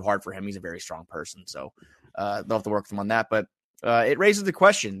that should be too hard for him. He's a very strong person, so they'll have to work with him on that. But it raises the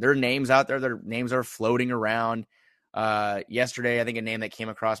question. There are names out there. Their names are floating around. Yesterday, I think a name that came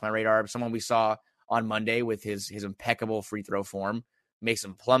across my radar, someone we saw on Monday with his impeccable free throw form.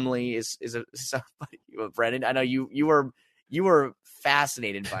 Mason Plumlee is somebody. Brendan, I know you were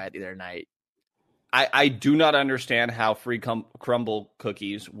fascinated by it the other night. I do not understand how free crumble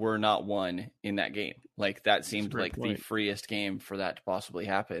cookies were not won in that game. Like, that seemed like the freest game for that to possibly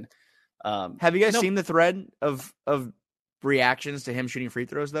happen. Have you guys seen the thread of reactions to him shooting free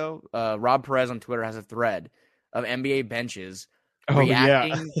throws, though? Rob Perez on Twitter has a thread of NBA benches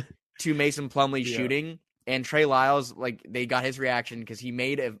reacting to Mason Plumlee shooting. And Trey Lyles, like, they got his reaction because he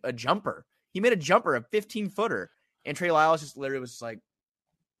made a jumper. He made a jumper, a 15-footer. And Trey Lyles just literally was just like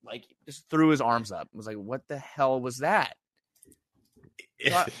just threw his arms up. It was like, what the hell was that?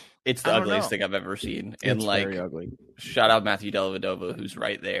 It's the ugliest thing I've ever seen. And it's very ugly. Shout out Matthew Dellavedova, who's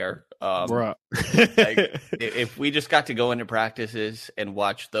right there. If we just got to go into practices and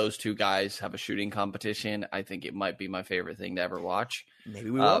watch those two guys have a shooting competition, I think it might be my favorite thing to ever watch. Maybe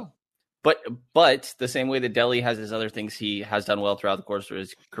we will. But the same way that Delly has his other things he has done well throughout the course of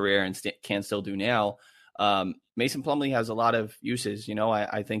his career and can still do now, Mason Plumlee has a lot of uses. You know,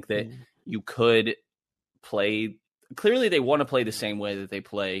 I think that you could play. Clearly, they want to play the same way that they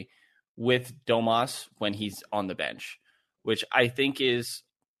play with Domas when he's on the bench, which I think is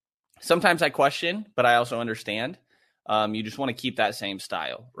sometimes I question, but I also understand. You just want to keep that same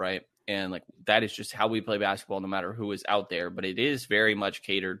style, right? And like that is just how we play basketball, no matter who is out there. But it is very much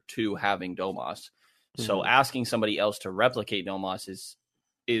catered to having Domas. So asking somebody else to replicate Domas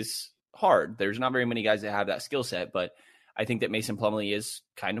is hard. There's not very many guys that have that skill set, but I think that Mason Plumlee is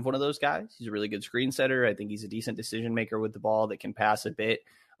kind of one of those guys. He's a really good screen setter. I think he's a decent decision maker with the ball that can pass a bit.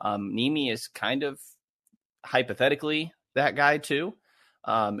 Nimi is kind of hypothetically that guy too.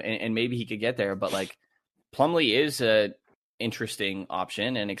 And maybe he could get there, but like Plumlee is a interesting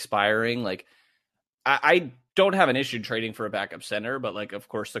option and expiring. Like I don't have an issue trading for a backup center, but like, of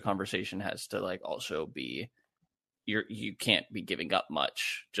course the conversation has to like also be you can't be giving up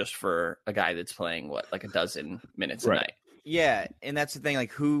much just for a guy that's playing like a dozen minutes a night. Yeah, and that's the thing.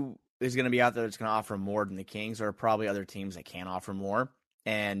 Like, who is going to be out there that's going to offer more than the Kings? There are probably other teams that can offer more,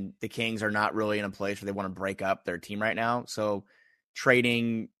 and the Kings are not really in a place where they want to break up their team right now. So,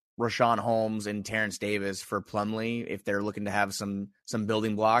 trading Rashawn Holmes and Terrence Davis for Plumlee, if they're looking to have some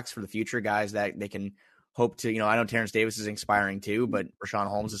building blocks for the future, guys that they can hope to. You know, I know Terrence Davis is expiring too, but Rashawn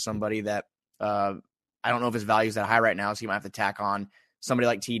Holmes is somebody that I don't know if his value is that high right now, so you might have to tack on somebody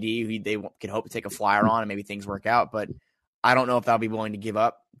like TD who they could hope to take a flyer on and maybe things work out. But I don't know if they'll be willing to give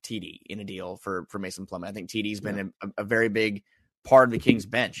up TD in a deal for Mason Plumlee. I think TD's been a very big part of the Kings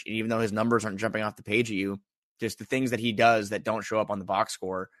bench. And even though his numbers aren't jumping off the page at you, just the things that he does that don't show up on the box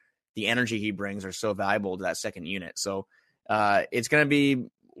score, the energy he brings are so valuable to that second unit. So it's going to be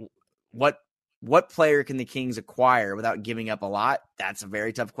what player can the Kings acquire without giving up a lot? That's a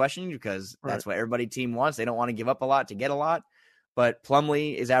very tough question because that's what every team wants. They don't want to give up a lot to get a lot. But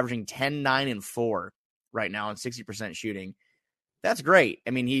Plumlee is averaging 10, 9, and 4 right now on 60% shooting. That's great.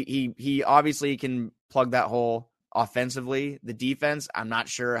 I mean, he obviously can plug that hole offensively. The defense, I'm not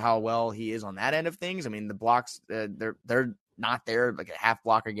sure how well he is on that end of things. I mean, the blocks, they're not there, like a half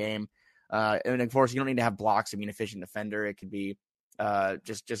block a game. And of course, you don't need to have blocks to be an efficient defender. It could be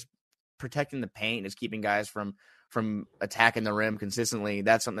just protecting the paint, is keeping guys from attacking the rim consistently.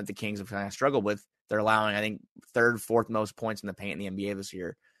 That's something that the Kings have kind of struggled with. They're allowing, I think, 3rd, 4th most points in the paint in the NBA this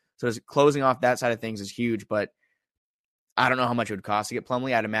year. So closing off that side of things is huge, but I don't know how much it would cost to get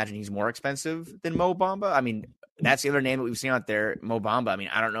Plumlee. I'd imagine he's more expensive than Mo Bamba. I mean, that's the other name that we've seen out there, Mo Bamba. I mean,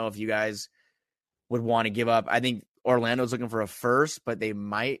 I don't know if you guys would want to give up. I think Orlando's looking for a first, but they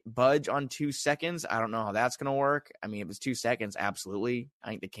might budge on 2 seconds. I don't know how that's going to work. I mean, if it's 2 seconds, absolutely. I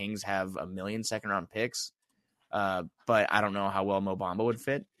think the Kings have 1 million second-round picks, but I don't know how well Mo Bamba would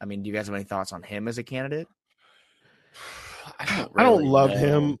fit. I mean, do you guys have any thoughts on him as a candidate? I don't love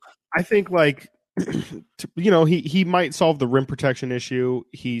him. I think, like, he might solve the rim protection issue.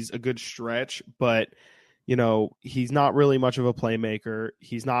 He's a good stretch, but, he's not really much of a playmaker.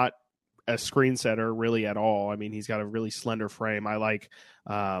 He's not a screen setter really at all. I mean, he's got a really slender frame. I like,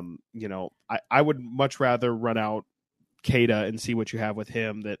 I would much rather run out Keita and see what you have with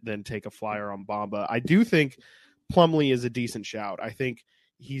him than take a flyer on Bamba. I do think Plumlee is a decent shout. I think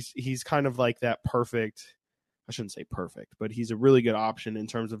he's kind of like that perfect. I shouldn't say perfect, but he's a really good option in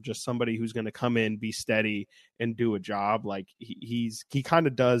terms of just somebody who's going to come in, be steady, and do a job. Like he kind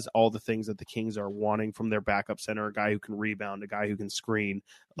of does all the things that the Kings are wanting from their backup center, a guy who can rebound, a guy who can screen,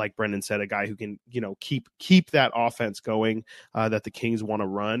 like Brendan said, a guy who can, keep that offense going that the Kings want to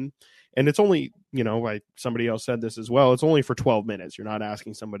run. And it's only, like somebody else said this as well, it's only for 12 minutes. You're not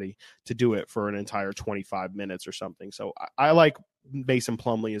asking somebody to do it for an entire 25 minutes or something. So I like Mason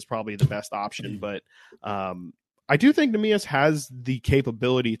Plumlee is probably the best option, but I do think Neemias has the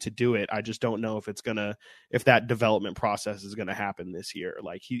capability to do it. I just don't know if that development process is gonna happen this year.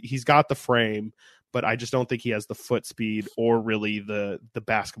 Like he's got the frame, but I just don't think he has the foot speed or really the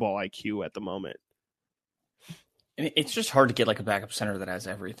basketball IQ at the moment. And it's just hard to get like a backup center that has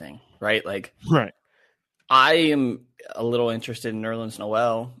everything, right? Like, right. I am a little interested in Nerlens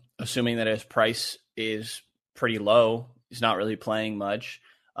Noel, assuming that his price is pretty low. He's not really playing much.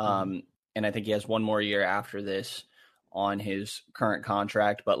 And I think he has one more year after this on his current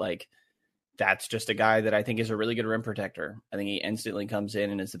contract. But, like, that's just a guy that I think is a really good rim protector. I think he instantly comes in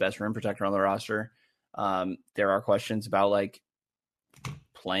and is the best rim protector on the roster. There are questions about, like,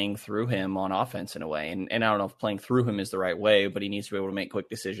 playing through him on offense in a way. And I don't know if playing through him is the right way, but he needs to be able to make quick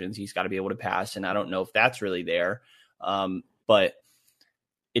decisions. He's got to be able to pass. And I don't know if that's really there. But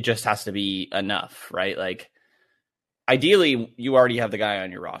it just has to be enough, right? Like, ideally, you already have the guy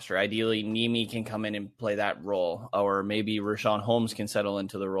on your roster. Ideally, Nimi can come in and play that role, or maybe Richaun Holmes can settle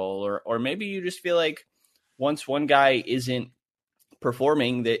into the role, or maybe you just feel like once one guy isn't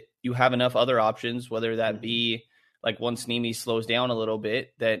performing, that you have enough other options, whether that be like once Nimi slows down a little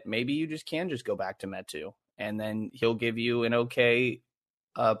bit, that maybe you just can just go back to Metu, and then he'll give you an okay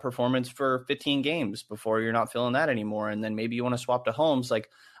performance for 15 games before you're not feeling that anymore, and then maybe you want to swap to Holmes. Like,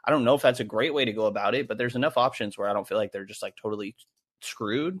 I don't know if that's a great way to go about it, but there's enough options where I don't feel like they're just like totally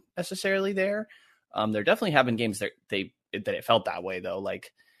screwed necessarily there. There definitely have been games that it felt that way though.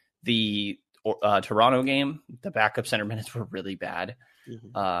 Like the Toronto game, the backup center minutes were really bad.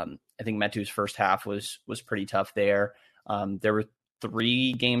 I think Metu's first half was pretty tough there. There were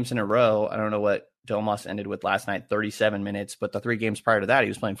 3 games in a row. I don't know what Domas ended with last night, 37 minutes, but the 3 games prior to that, he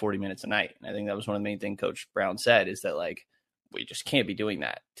was playing 40 minutes a night. And I think that was one of the main things Coach Brown said, is that, like, we just can't be doing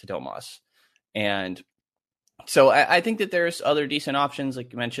that to Domas. And so I think that there's other decent options.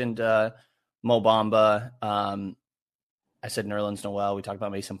 Like you mentioned, Mo Bamba. I said Nerlens Noel. We talked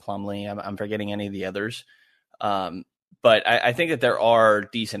about Mason Plumlee. I'm forgetting any of the others. But I think that there are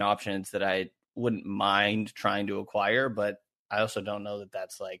decent options that I wouldn't mind trying to acquire, but I also don't know that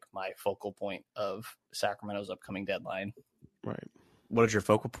that's like my focal point of Sacramento's upcoming deadline. Right. What is your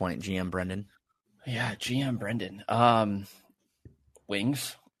focal point, GM Brendan? Yeah, GM Brendan.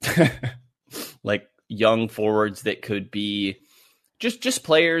 Wings. Like young forwards that could be just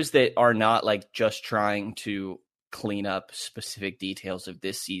players that are not like just trying to clean up specific details of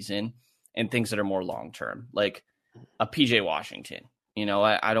this season and things that are more long-term, like a PJ Washington. You know,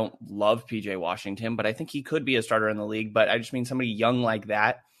 I don't love PJ Washington, but I think he could be a starter in the league. But I just mean somebody young like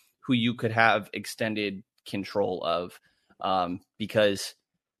that who you could have extended control of, because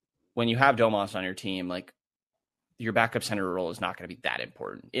when you have Domas on your team, like your backup center role is not going to be that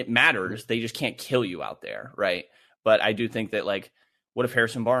important. It matters. They just can't kill you out there, right? But I do think that, like, what if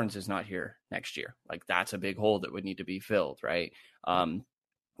Harrison Barnes is not here next year? Like, that's a big hole that would need to be filled, right?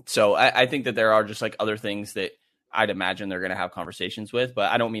 So I think that there are just like other things that I'd imagine they're going to have conversations with,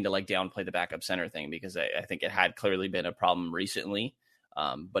 but I don't mean to like downplay the backup center thing, because I think it had clearly been a problem recently,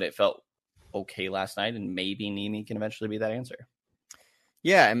 but it felt okay last night, and maybe Nimi can eventually be that answer.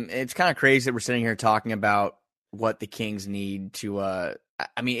 Yeah, and it's kind of crazy that we're sitting here talking about what the Kings need to.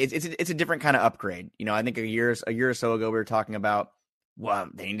 I mean, it's a different kind of upgrade. You know, I think a year or so ago we were talking about, well,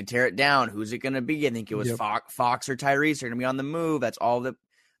 they need to tear it down. Who's it going to be? I think it was Fox or Tyrese are going to be on the move. That's all the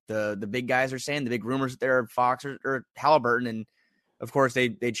big guys are saying. The big rumors that there are Fox or Halliburton, and of course they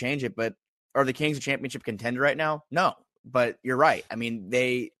change it. But are the Kings a championship contender right now? No. But you're right. I mean,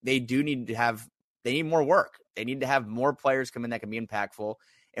 they do need to have. They need more work. They need to have more players come in that can be impactful.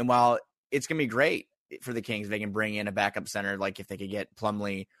 And while it's going to be great for the Kings, they can bring in a backup center, like if they could get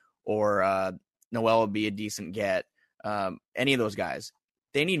Plumlee or Noel would be a decent get. Any of those guys,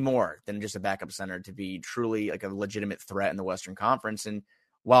 they need more than just a backup center to be truly like a legitimate threat in the Western Conference. And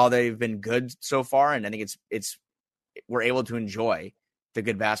while they've been good so far, and I think we're able to enjoy the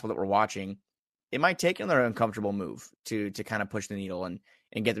good basketball that we're watching, it might take another uncomfortable move to kind of push the needle and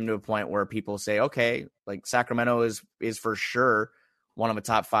get them to a point where people say, okay, like Sacramento is for sure one of the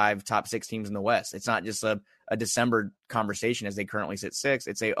top 5, top 6 teams in the West. It's not just a December conversation as they currently sit 6.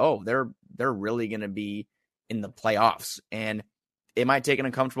 It's they're really going to be in the playoffs, and it might take an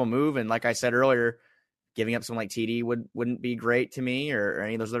uncomfortable move. And like I said earlier, giving up someone like TD wouldn't be great to me, or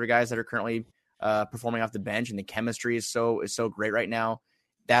any of those other guys that are currently performing off the bench, and the chemistry is so great right now.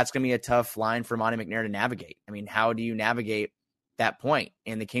 That's going to be a tough line for Monte McNair to navigate. I mean, how do you navigate that point?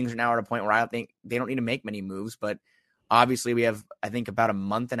 And the Kings are now at a point where I think they don't need to make many moves, but obviously we have, I think, about a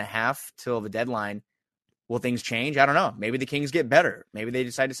month and a half till the deadline. Will things change? I don't know. Maybe the Kings get better. Maybe they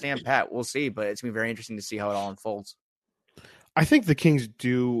decide to stand pat. We'll see, but it's going to be very interesting to see how it all unfolds. I think the Kings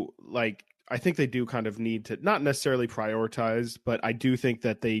do I think they do kind of need to not necessarily prioritize, but I do think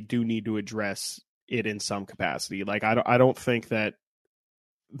that they do need to address it in some capacity. Like, I don't think that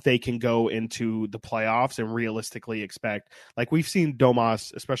they can go into the playoffs and realistically expect, like we've seen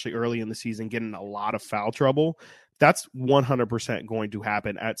Domas, especially early in the season, get in a lot of foul trouble. That's 100% going to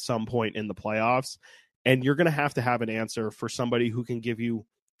happen at some point in the playoffs. And you're going to have an answer for somebody who can give you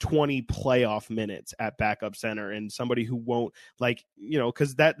 20 playoff minutes at backup center, and somebody who won't,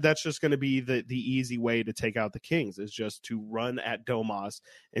 because that's just going to be the easy way to take out the Kings, is just to run at Domas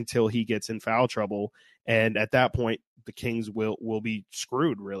until he gets in foul trouble. And at that point, the Kings will be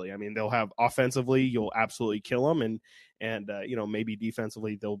screwed, really. I mean, they'll have offensively, you'll absolutely kill them, and maybe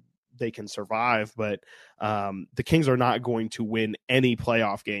defensively they can survive, but the Kings are not going to win any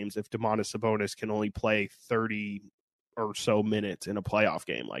playoff games if Domantas Sabonis can only play 30 or so minutes in a playoff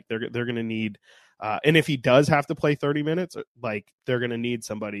game. Like they're going to need, and if he does have to play 30 minutes, like they're going to need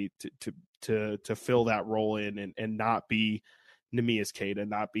somebody to fill that role in and not be Neemias Queta,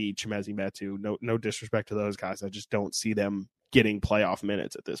 not be Chimezie Metu. No disrespect to those guys. I just don't see them getting playoff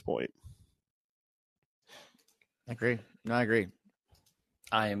minutes at this point. I agree. No, I agree.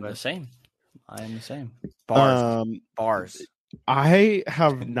 I am the same. Bars. I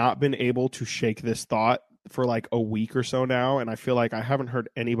have not been able to shake this thought for like a week or so now, and I feel like I haven't heard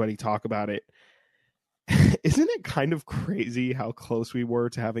anybody talk about it. Isn't it kind of crazy how close we were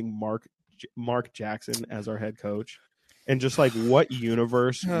to having Mark Jackson as our head coach? And just like what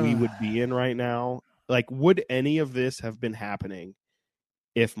universe we would be in right now? Like, would any of this have been happening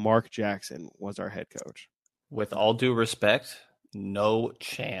if Mark Jackson was our head coach? With all due respect, no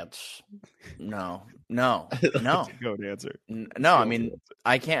chance. No. Good answer. No, I mean,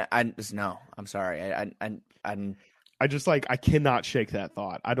 I can't. No, I'm sorry. I just I cannot shake that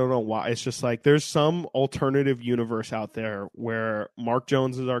thought. I don't know why. It's just like there's some alternative universe out there where Mark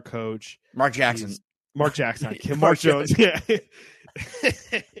Jones is our coach. Mark Jackson. Mark Jones. Yeah.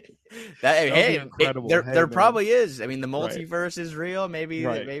 There probably is. I mean, the multiverse is real. Maybe you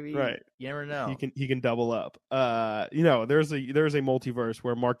never know. He can double up. There's a multiverse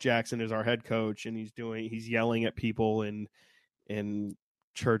where Mark Jackson is our head coach, and he's yelling at people in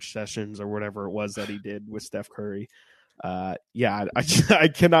church sessions or whatever it was that he did with Steph Curry. I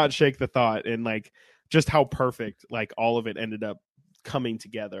cannot shake the thought, and like just how perfect like all of it ended up coming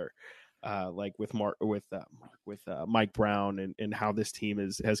together. With Mike Brown and how this team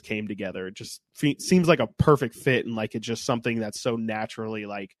has came together. It just seems like a perfect fit, and like it's just something that's so naturally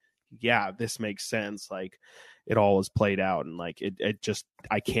like, yeah, this makes sense. Like it all is played out, and like it just,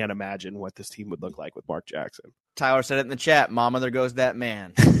 I can't imagine what this team would look like with Mark Jackson. Tyler said it in the chat. Mama, there goes that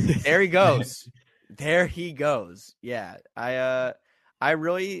man. There he goes. There he goes. Yeah, I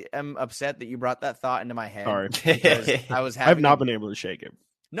really am upset that you brought that thought into my head. Sorry. Because I've not been able to shake it.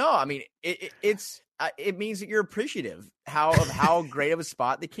 No, I mean it means that you're appreciative of how great of a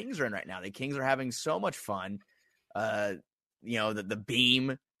spot the Kings are in right now. The Kings are having so much fun. The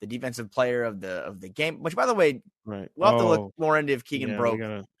beam, the defensive player of the game. Which, by the way, right. We'll have to look more into if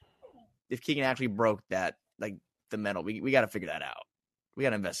Keegan if Keegan actually broke that, like the medal. We got to figure that out. We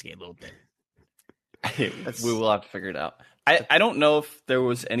got to investigate a little bit. We will have to figure it out. I don't know if there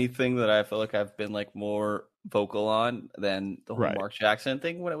was anything that I feel like I've been like more vocal on than the whole Mark Jackson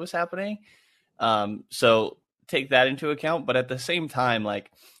thing when it was happening. So take that into account. But at the same time,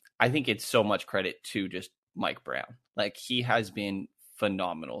 like, I think it's so much credit to just Mike Brown. Like, he has been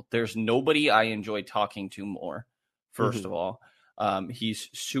phenomenal. There's nobody I enjoy talking to more, first of all. He's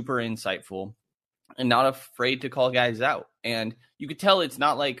super insightful. and not afraid to call guys out. And you could tell it's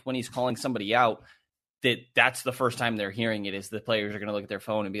not like when he's calling somebody out that's the first time they're hearing it, is the players are going to look at their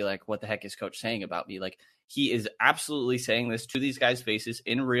phone and be like, what the heck is coach saying about me? Like, he is absolutely saying this to these guys' faces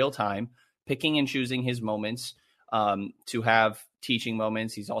in real time, picking and choosing his moments to have teaching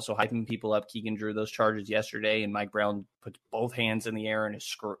moments. He's also hyping people up. Keegan drew those charges yesterday, and Mike Brown put both hands in the air and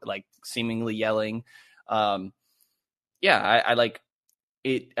is like seemingly yelling. I like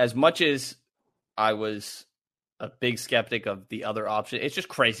it as much as I was a big skeptic of the other option. It's just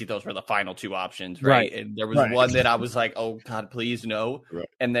crazy those were the final two options, right? And there was one that I was like, oh God, please no. Right.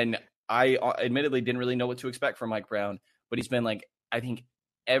 And then I admittedly didn't really know what to expect from Mike Brown, but he's been like, I think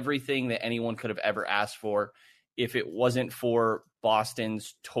everything that anyone could have ever asked for. If it wasn't for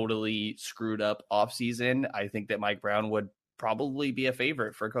Boston's totally screwed up offseason, I think that Mike Brown would probably be a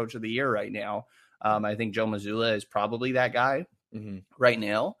favorite for Coach of the Year right now. I think Joe Mazzulla is probably that guy right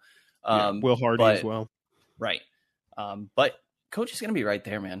now. Will Hardy as well. Right. But Coach is going to be right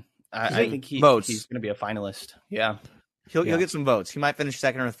there, man. I think he's going to be a finalist. Yeah. He'll get some votes. He might finish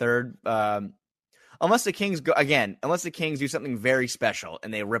second or third. Unless the Kings do something very special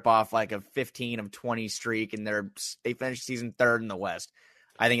and they rip off like a 15 of 20 streak and they finish the season third in the West,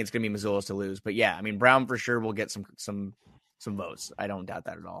 I think it's going to be Mazzulla's to lose. But yeah, I mean, Brown for sure will get some votes. I don't doubt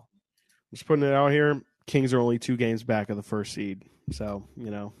that at all. Just putting it out here, Kings are only 2 games back of the first seed. So,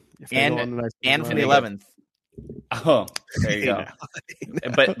 if and from the 11th. Oh, there you go.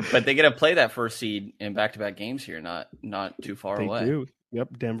 but they get to play that first seed in back-to-back games here, not too far away. They do.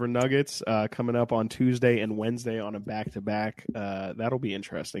 Yep, Denver Nuggets coming up on Tuesday and Wednesday on a back-to-back. That'll be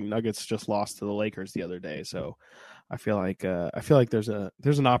interesting. Nuggets just lost to the Lakers the other day, so I feel like there's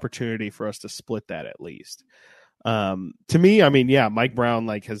an opportunity for us to split that at least. To me, I mean, yeah, Mike Brown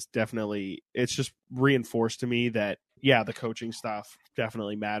has definitely, it's just reinforced to me that the coaching stuff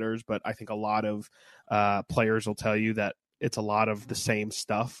definitely matters, but I think a lot of players will tell you that it's a lot of the same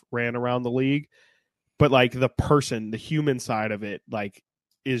stuff ran around the league. But the human side of it,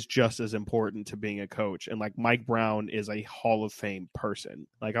 is just as important to being a coach. And Mike Brown is a Hall of Fame person.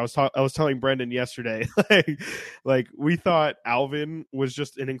 I was telling Brendan yesterday, we thought Alvin was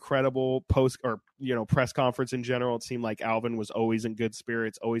just an incredible press conference in general. It seemed like Alvin was always in good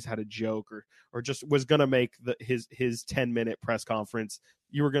spirits, always had a joke, or just was going to make his 10-minute press conference.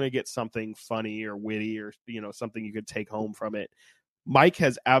 You were going to get something funny or witty or, something you could take home from it. Mike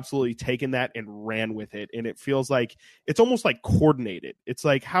has absolutely taken that and ran with it. And it feels like it's almost coordinated. It's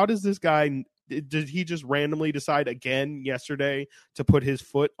how does this guy, did he just randomly decide again yesterday to put his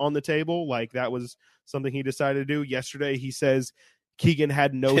foot on the table? That was something he decided to do yesterday. He says Keegan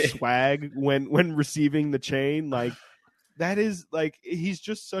had no swag when receiving the chain. That is he's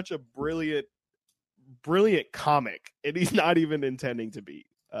just such a brilliant comic, and he's not even intending to be.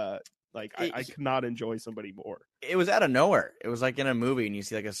 I could not enjoy somebody more. It was out of nowhere. It was like in a movie and you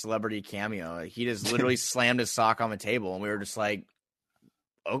see a celebrity cameo. He just literally slammed his sock on the table and we were just like,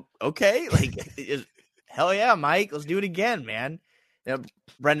 oh, okay. Hell yeah, Mike. Let's do it again, man.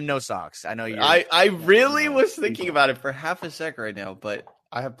 Brendan, no socks. I know you. I really was thinking about it for half a sec right now, but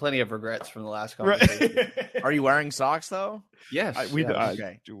I have plenty of regrets from the last conversation. Right. Are you wearing socks though? Yes.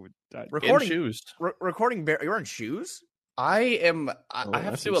 Okay. Recording shoes. Recording. Are you wearing shoes? I am. I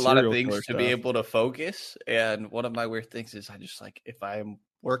have to do a lot of things to be able to focus, and one of my weird things is I just if I'm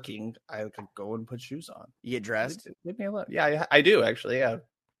working, I could go and put shoes on. You get dressed? Leave me alone. Yeah, I do actually. Yeah.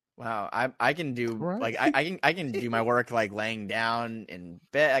 Wow, I can do I can do my work laying down in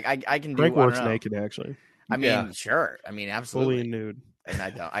bed. I can do. Frank works naked actually. I mean, sure. I mean, absolutely. Fully nude. And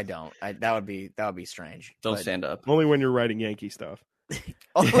I don't. That would be strange. Don't stand up. Only when you're writing Yankee stuff.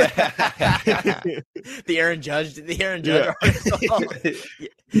 The Aaron Judge article.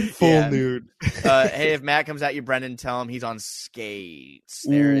 Full nude. Hey, if Matt comes at you, Brendan, tell him he's on skates.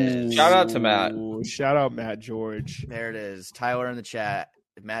 There it is. Shout out to Matt. Shout out Matt George. There it is. Tyler in the chat.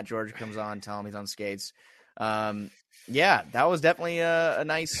 If Matt George comes on, tell him he's on skates. Yeah, that was definitely a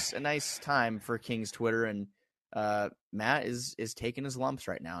nice time for King's Twitter, and Matt is taking his lumps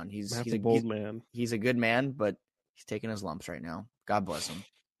right now, and he's a bold man. He's a good man, but he's taking his lumps right now. God bless him.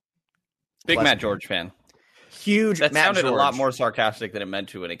 Big Matt George fan. Huge. That Matt sounded George. a lot more sarcastic than it meant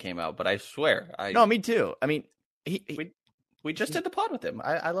to when it came out, but I swear. No, me too. I mean, we just did the pod with him.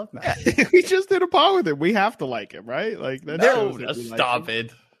 I love Matt. We just did a pod with him. We have to like him, right? Stop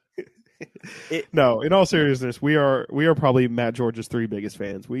it. No, in all seriousness, we are probably Matt George's 3 biggest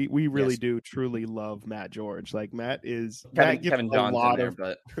fans. We really do truly love Matt George. Matt is Kevin John's in there,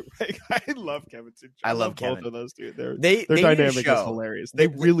 but I love Kevin. I love both Kevin. Of those two. Their they dynamic is hilarious. They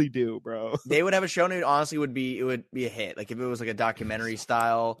really do, bro. They would have a show, and it would be a hit. If it was a documentary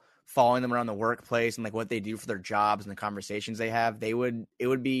style following them around the workplace and like what they do for their jobs and the conversations they have, it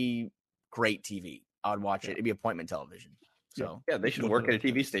would be great TV. I would watch it. It'd be appointment television. So yeah, they should work at a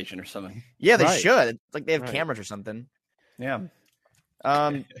TV station or something. Yeah, they should. It's like they have cameras or something. Yeah.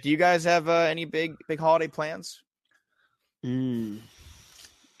 Do you guys have any big holiday plans? No,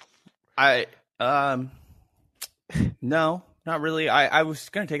 not really. I was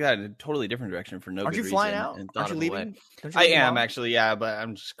going to take that in a totally different direction for no Aren't good you flying reason out? and Aren't thought you of a leaving? way. I am actually, yeah, but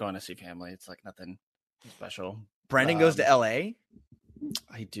I'm just going to see family. It's like nothing special. Brendan goes to LA.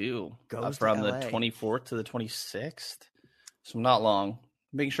 I do. Goes from to the LA. 24th to the 26th. So not long.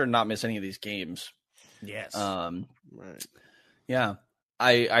 Making sure to not miss any of these games. Yes. Right. Yeah.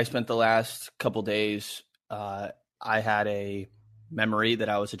 I spent the last couple days. I had a memory that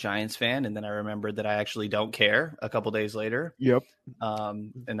I was a Giants fan, and then I remembered that I actually don't care a couple days later. Yep.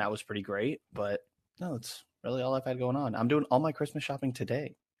 And that was pretty great. But no, it's really all I've had going on. I'm doing all my Christmas shopping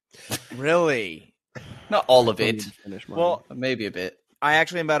today. Really? Not all of it. Well, maybe a bit. I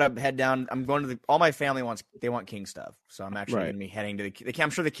actually am about to head down. I'm going to all my family want King stuff, so I'm actually Right. going to be heading to the. I'm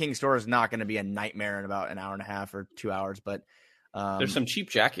sure the King store is not going to be a nightmare in about an hour and a half or 2 hours, but There's some cheap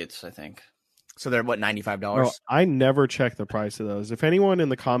jackets, I think. So they're what, $95? Well, I never check the price of those. If anyone in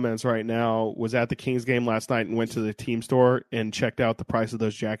the comments right now was at the Kings game last night and went to the team store and checked out the price of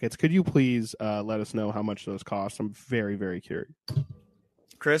those jackets, could you please let us know how much those cost? I'm very, very curious.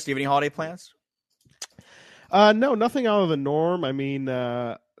 Chris, do you have any holiday plans? No, nothing out of the norm. I mean,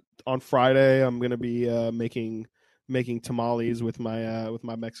 on Friday I'm going to be making tamales with my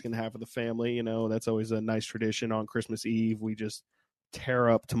Mexican half of the family. You know, that's always a nice tradition. On Christmas Eve, we just tear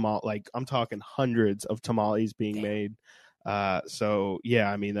up like I'm talking hundreds of tamales being made. So yeah,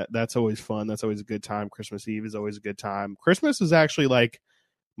 I mean that's always fun. That's always a good time. Christmas Eve is always a good time. Christmas is actually like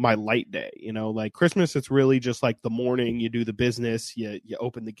my light day, you know, like Christmas, it's really just like the morning, you do the business, you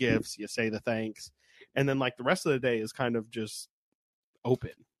open the gifts, you say the thanks. And then like the rest of the day is kind of just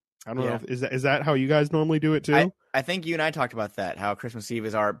open. I don't know. Is that how you guys normally do it too? I think you and I talked about that, how Christmas Eve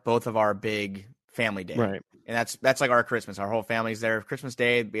is both of our big family day. Right. And that's like our Christmas. Our whole family's there. Christmas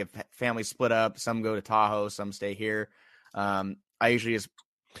Day, we have families split up. Some go to Tahoe, some stay here. I usually just,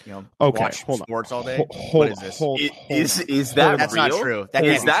 watch sports all day. What is this? Is that That's real? not true.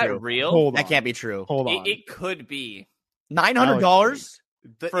 Is that real? That can't be true. Hold on. It could be. $900?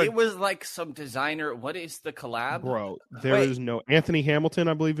 It was like some designer. What is the collab? Bro, there is no Anthony Hamilton,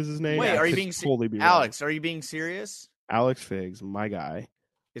 I believe is his name. Wait, are you being totally be Alex, are you being serious? Alex Figs, my guy.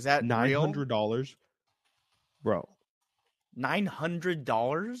 Is that $900? Bro.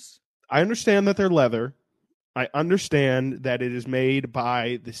 $900? I understand that they're leather. I understand that it is made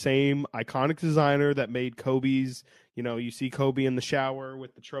by the same iconic designer that made Kobe's. You know, you see Kobe in the shower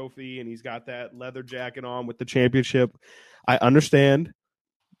with the trophy, and he's got that leather jacket on with the championship. I understand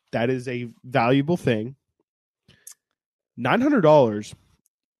that is a valuable thing. $900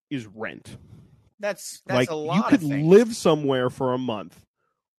 is rent. That's like, a lot. You could of things. live somewhere for a month.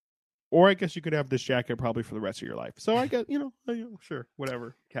 Or I guess you could have this jacket probably for the rest of your life. So I guess, sure,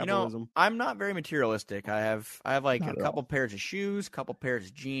 whatever. Capitalism. I'm not very materialistic. I have like Not a couple pairs of shoes, couple pairs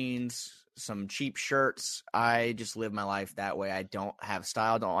of jeans, some cheap shirts. I just live my life that way. I don't have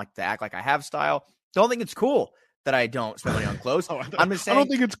style. Don't like to act like I have style. Don't think it's cool that I don't spend money on clothes. I'm just saying. I don't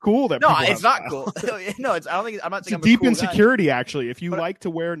think it's cool that. No, people it's have not style. cool. No, it's. I don't think. I'm not It's saying a I'm deep cool guy. insecurity, actually. If you But- like to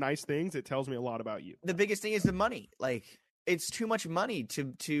wear nice things, it tells me a lot about you. The biggest thing is the money. Like, it's too much money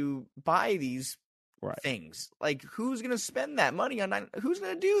to buy these things. Like, who's gonna spend that money on? Who's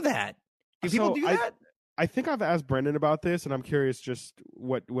gonna do that? Do people do that? I think I've asked Brendan about this, and I'm curious just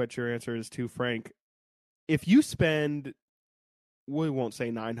what your answer is too, Frank. If you spend, we won't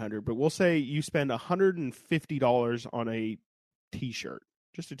say 900, but we'll say you spend $150 on a T-shirt,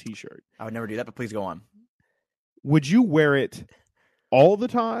 just a T-shirt. I would never do that, but please go on. Would you wear it all the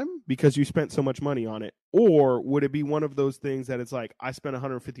time because you spent so much money on it? Or would it be one of those things that it's like, I spent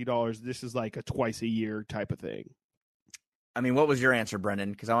 $150, this is like a twice a year type of thing? I mean, what was your answer,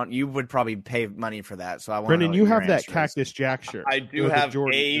 Brendan? Because you would probably pay money for that. So I want Brendan, to know you what your have that answer is. Cactus Jack shirt. I do With the have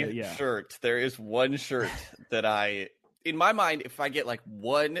Jordan- a shirt. There is one shirt that in my mind, if I get like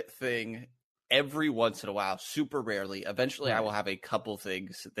one thing every once in a while, super rarely, eventually I will have a couple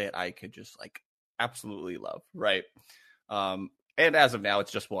things that I could just like absolutely love. Right. And as of now,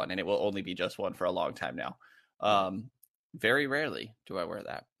 it's just one, and it will only be just one for a long time now. Very rarely do I wear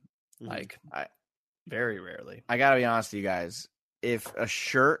that. Like, very rarely. I gotta be honest with you guys. If a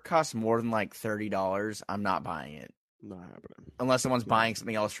shirt costs more than like $30, I'm not buying it. Not happening. Unless someone's buying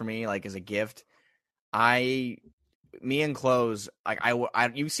something else for me, like as a gift. Me and clothes, like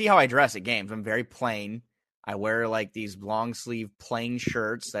you see how I dress at games. I'm very plain. I wear like these long sleeve plain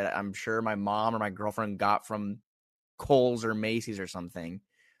shirts that I'm sure my mom or my girlfriend got from Kohl's or Macy's or something.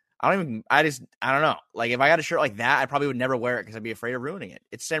 I don't know. Like if I got a shirt like that, I probably would never wear it because I'd be afraid of ruining it.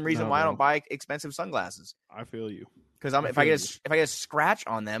 It's the same reason why I don't buy expensive sunglasses. I feel you. Because if I get a scratch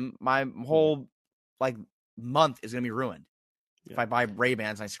on them, my whole like month is gonna be ruined. If I buy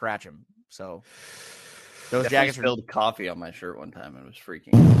Ray-Bans and I scratch them. So those jackets spilled coffee on my shirt one time and it was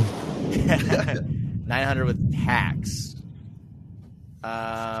freaking out. 900 with tax.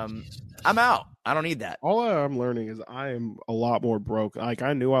 I'm out. I don't need that. All I'm learning is I am a lot more broke. Like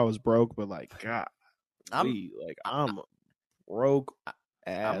I knew I was broke, but like God, I'm broke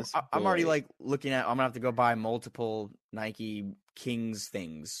ass. I'm already like looking at. I'm gonna have to go buy multiple Nike Kings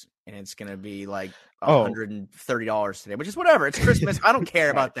things, and it's gonna be like $130 today, which is whatever. It's Christmas. I don't care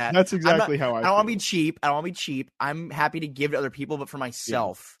about that. That's exactly how I don't want to be cheap. I don't want to be cheap. I'm happy to give to other people, but for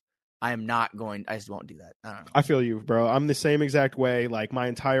myself. I am not going. I just won't do that. I don't know. I feel you, bro. I'm the same exact way. Like my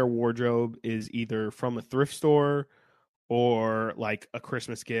entire wardrobe is either from a thrift store or like a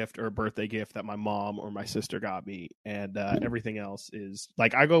Christmas gift or a birthday gift that my mom or my sister got me. And everything else is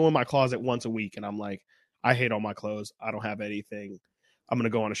like I go in my closet once a week and I'm like, I hate all my clothes. I don't have anything. I'm going to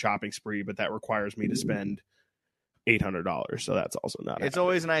go on a shopping spree, but that requires me to spend $800. So that's also not. It's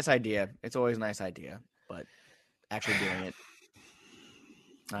always a nice idea. It's always a nice idea, but actually doing it.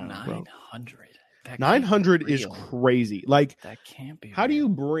 900. 900 is crazy. Like that can't be. How do you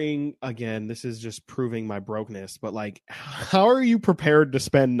bring again? This is just proving my brokenness. But like, how are you prepared to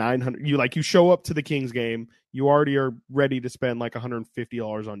spend 900? You show up to the Kings game. You already are ready to spend like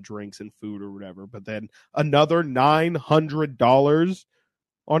 $150 on drinks and food or whatever. But then another $900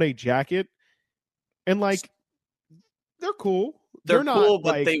 on a jacket, and like they're cool. They're not cool,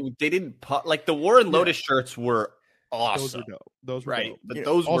 but like, they didn't like the Warren Lotus shirts were awesome. Those were right, dope. But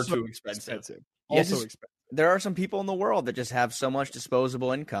those were too expensive. Also expensive. There are some people in the world that just have so much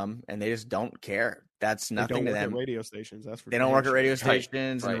disposable income and they just don't care. That's nothing to them. At radio stations. That's for they don't work at radio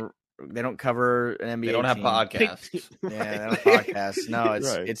stations. Right. And they don't cover an NBA. They don't have podcasts. Yeah, they don't have podcasts. No,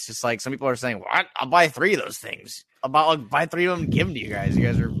 it's just like some people are saying, "What? I'll buy 3 of those things. I'll buy 3 of them and give them to you guys. You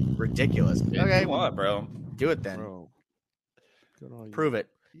guys are ridiculous." Okay, what, bro? Do it then. Bro. Prove it.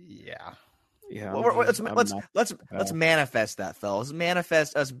 Yeah. Yeah. Well, let's manifest that, fellas.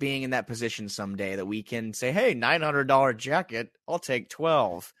 Manifest us being in that position someday that we can say, "Hey, $900 jacket. I'll take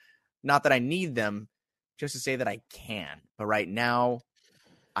 12." Not that I need them, just to say that I can. But right now,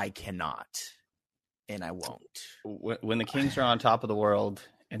 I cannot, and I won't. When the Kings are on top of the world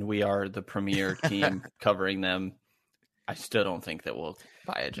and we are the premier team covering them, I still don't think that we'll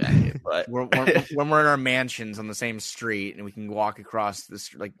buy a jacket. But when we're in our mansions on the same street and we can walk across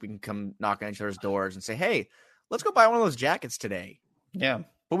this, like we can come knock on each other's doors and say, "Hey, let's go buy one of those jackets today." Yeah,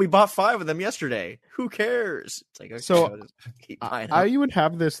 but we bought 5 of them yesterday. Who cares? It's like, okay, so I even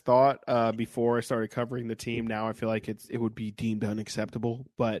have this thought before I started covering the team. Now I feel like it would be deemed unacceptable.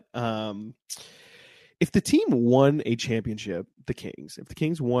 But if the team won a championship, if the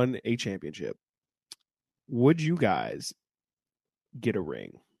Kings won a championship, would you guys get a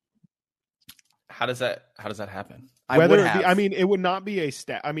ring? How does that happen? It would not be a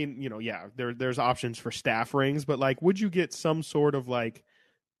staff. I mean, there's options for staff rings, but like, would you get some sort of like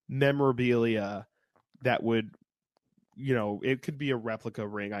memorabilia that would, it could be a replica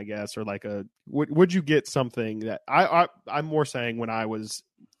ring, I guess, or like would you get something that I'm more saying when I was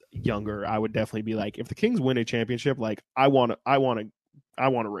younger, I would definitely be like, if the Kings win a championship, like I want a ring.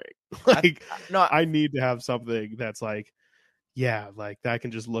 Like, I need to have something that's like, like that I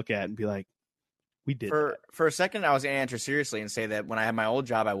can just look at and be like, we did. For a second, I was going to answer seriously and say that when I had my old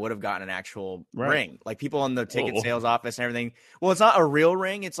job, I would have gotten an actual ring. Like people in the ticket sales office and everything. Well, it's not a real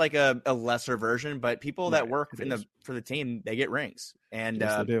ring; it's like a lesser version. But people that work for the team, they get rings. And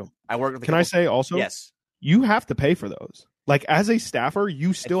yes, they do. I work with. Can I say also? Yes, you have to pay for those. Like as a staffer,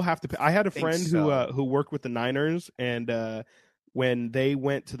 you still have to pay. I had a friend who worked with the Niners, and when they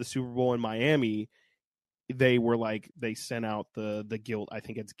went to the Super Bowl in Miami, they were like, they sent out the Guild. I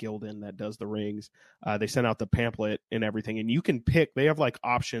think it's Gildan that does the rings. They sent out the pamphlet and everything, and you can pick. They have like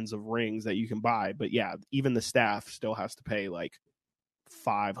options of rings that you can buy, but yeah, even the staff still has to pay like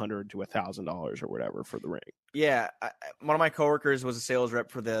 $500 to $1,000 or whatever for the ring. Yeah, one of my coworkers was a sales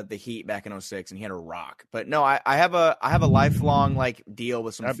rep for the Heat back in 2006, and he had a rock. But no, I have a lifelong like deal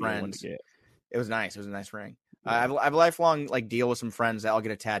with some friends. It was nice. It was a nice ring. Yeah. I have a lifelong like deal with some friends that I'll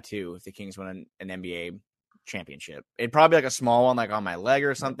get a tattoo if the Kings win an NBA championship. It'd probably be like a small one, like on my leg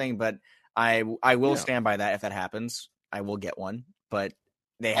or something. But I will stand by that if that happens. I will get one, but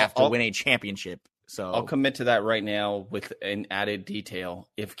they have to win a championship. So I'll commit to that right now with an added detail.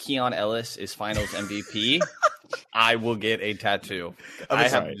 If Keon Ellis is Finals MVP, I will get a tattoo. I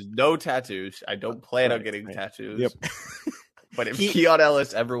have no tattoos. I don't plan on getting tattoos. Yep. But if Keon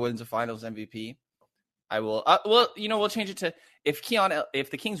Ellis ever wins a Finals MVP, I will. We'll change it to if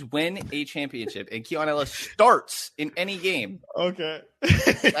the Kings win a championship and Keon Ellis starts in any game. Okay,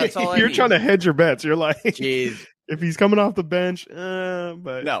 that's all. You're trying to hedge your bets. You're like, jeez, if he's coming off the bench,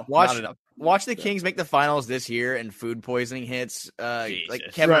 but no, watch the Kings make the finals this year and food poisoning hits. Like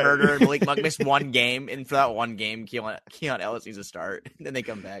Kevin Huerter and Malik Monk missed one game, and for that one game, Keon Ellis needs to start. Then they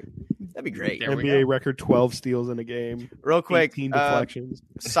come back. That'd be great. NBA record 12 steals in a game. Real quick, 18 deflections.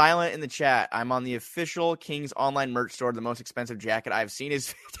 Silent in the chat. I'm on the official Kings online merch store. The most expensive jacket I've seen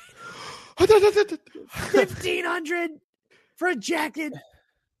is $1,500 for a jacket.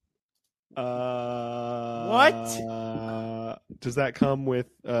 What? Does that come with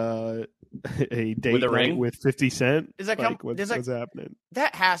a date with a rate ring with 50 Cent? Does that come? What's happening?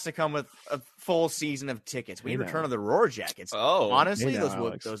 That has to come with a full season of tickets. We need Return of the Roar jackets. Oh, honestly,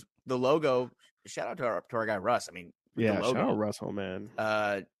 those the logo. Shout out to our guy Russ. I mean, yeah, shout out Russell, man.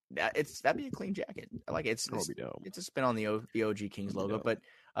 That'd be a clean jacket. I like it. It's a spin on the OG Kings logo. But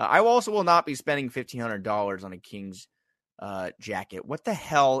I also will not be spending $1,500 on a Kings jacket. What the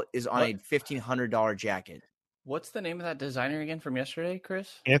hell is on a $1,500 jacket? What's the name of that designer again from yesterday, Chris?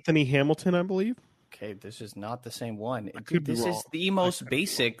 Anthony Hamilton, I believe. Okay, this is not the same one. Dude, this is the most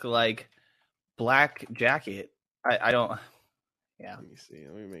basic black jacket. I don't. Yeah. Let me see.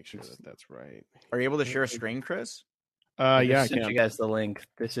 Let me make sure that's right. Are you able to share a screen, Chris? Yeah, I sent can. You guys the link.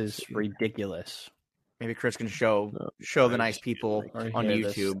 This is ridiculous. Maybe Chris can show the nice people on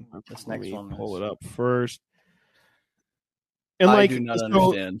YouTube. This next one. Pull it up first. And I do not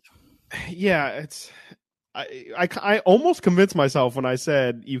understand. Yeah, it's. I almost convinced myself when I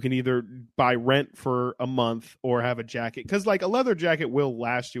said you can either buy rent for a month or have a jacket, because a leather jacket will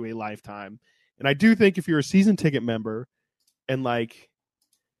last you a lifetime. And I do think if you're a season ticket member and I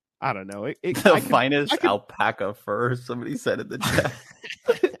don't know, finest alpaca fur, somebody said in the chat.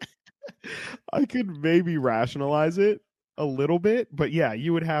 I could maybe rationalize it a little bit, but yeah,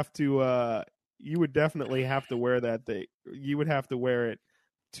 you would have to you would definitely have to wear that thing. You would have to wear it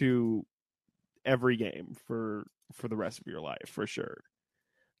to every game for the rest of your life, for sure.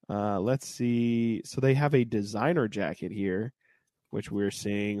 Let's see. So they have a designer jacket here, which we're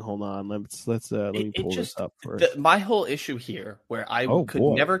seeing. Hold on. Let me pull this up first. My whole issue here, where I could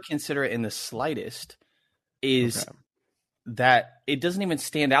never consider it in the slightest, is that it doesn't even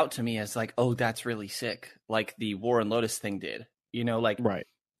stand out to me as oh, that's really sick, like the War and Lotus thing did. Right.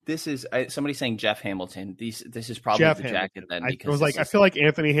 This is somebody saying Jeff Hamilton. This is probably the jacket then. Because I feel like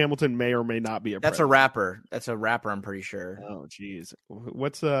Anthony Hamilton may or may not be That's a rapper. That's a rapper. I'm pretty sure. Oh, geez.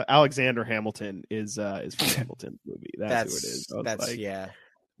 What's Alexander Hamilton is from Hamilton movie. That's who it is. That's yeah.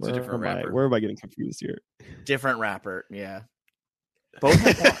 It's a different rapper. Where am I getting confused here? Different rapper. Yeah. Both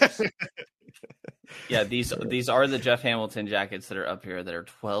have bars. Yeah, these are the Jeff Hamilton jackets that are up here that are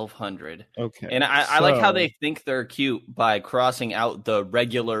 $1,200. Okay, and I like how they think they're cute by crossing out the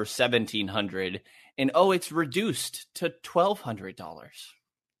regular $1,700 and it's reduced to $1,200.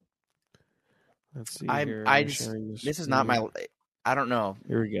 Let's see. This is not my. I don't know.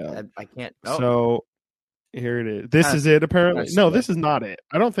 Here we go. I can't. Oh. So here it is. This is it. Apparently, no, this is not it.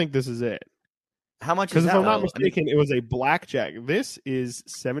 I don't think this is it. How much is that? Because if I'm not mistaken, it was a black jacket. This is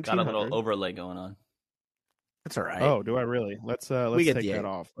 $1,700. Got a little overlay going on. That's all right. Oh, do I really? Let's take that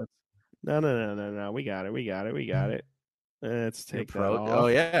off. No. We got it. Let's take that off. Oh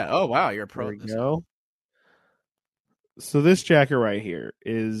yeah. Oh wow, you're a pro. There we go. So this jacket right here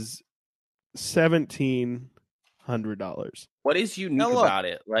is $1,700. What is unique about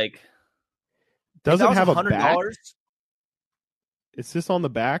it? Does it have a $100? back? Is this on the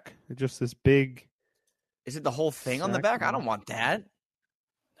back? Just this big. Is it the whole thing on the back? I don't want that.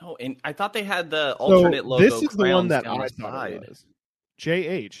 No, and I thought they had the alternate logo. This is the one that I thought it was.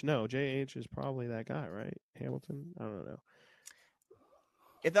 JH. No, JH is probably that guy, right? Hamilton? I don't know.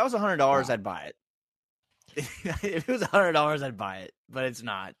 If that was $100, I'd buy it. If it was $100, I'd buy it, but it's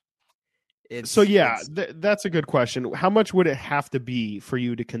not. That's a good question. How much would it have to be for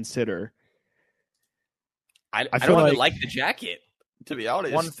you to consider? I don't even like the jacket, to be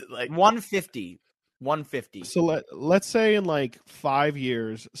honest. 150. 150. So let's say in 5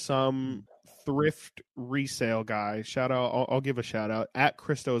 years, some thrift resale guy, shout out, I'll give a shout out, at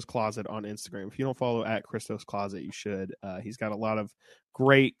Christo's Closet on Instagram. If you don't follow at Christo's Closet, you should. He's got a lot of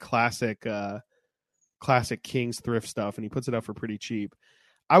great classic Kings thrift stuff, and he puts it up for pretty cheap.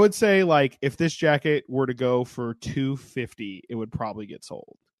 I would say if this jacket were to go for $250, it would probably get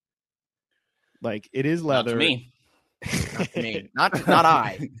sold. Like it is leather. Not to me. Not to me. Not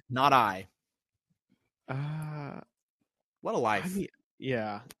I. Not I. What a life. I mean,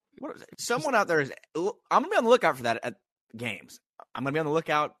 yeah. Someone out there is. I'm gonna be on the lookout for that at games. I'm gonna be on the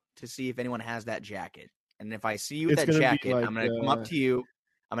lookout to see if anyone has that jacket. And if I see you with that jacket, like, I'm gonna come up to you.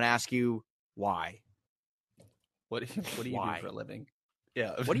 I'm gonna ask you why. What do you do for a living?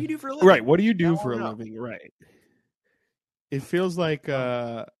 Yeah. What do you do for a living? Right. What do you do for a living? Right. It feels like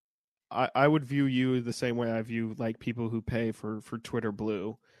I would view you the same way I view like people who pay for Twitter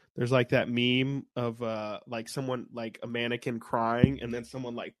Blue. There's like that meme of like someone like a mannequin crying and then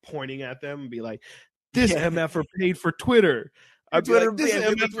someone like pointing at them and be like, "This MFer paid for Twitter." I'd be like, "This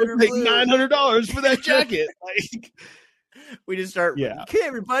MFer paid $900 for that jacket." Like, we just start. Yeah. Okay,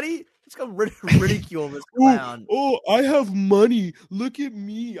 everybody, let's go ridicule this clown. Oh, I have money. Look at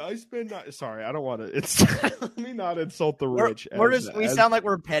me. I spend. Sorry, I don't want to. Let me not insult the rich. We sound like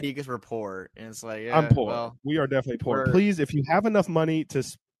we're petty because we're poor, and it's like I'm poor. Well, we are definitely poor. Please, if you have enough money to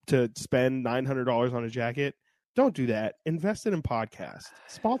spend $900 on a jacket, don't do that. Invest it in podcasts.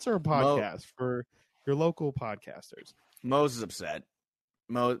 Sponsor a podcast for your local podcasters. Mo's is upset.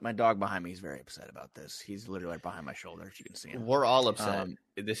 My dog behind me is very upset about this. He's literally right behind my shoulder. As you can see him. We're all upset.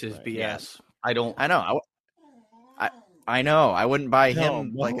 This is BS. Yeah. I know. I know. I wouldn't buy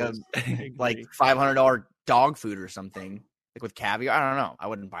him like $500 dog food or something like with caviar. I don't know. I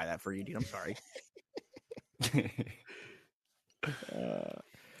wouldn't buy that for you, dude. I'm sorry.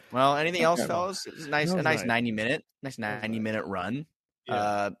 Well, anything else, fellas? It was a nice 90-minute run.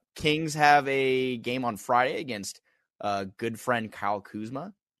 Yeah. Kings have a game on Friday against good friend Kyle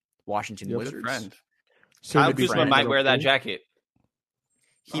Kuzma, Washington Wizards. Friend. So Kyle Kuzma might wear that jacket.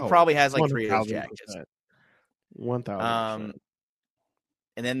 He probably has like 3 of those jackets. 1,000%.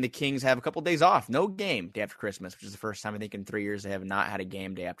 And then the Kings have a couple of days off. No game day after Christmas, which is the first time I think in 3 years they have not had a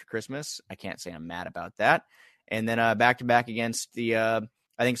game day after Christmas. I can't say I'm mad about that. And then back-to-back against the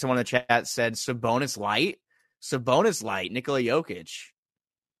I think someone in the chat said Sabonis Light. Sabonis Light, Nikola Jokic.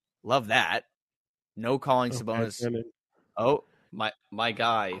 Love that. No calling Sabonis. Oh, my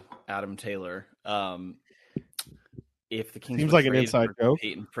guy, Adam Taylor. If the Kings seems like an inside joke.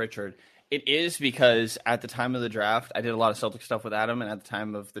 Peyton Pritchard. It is because at the time of the draft, I did a lot of Celtic stuff with Adam, and at the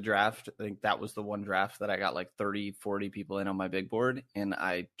time of the draft, I think that was the one draft that I got like 30, 40 people in on my big board, and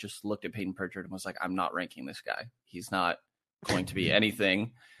I just looked at Peyton Pritchard and was like, I'm not ranking this guy. He's not going to be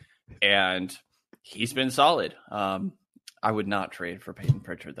anything, and he's been solid. I would not trade for Peyton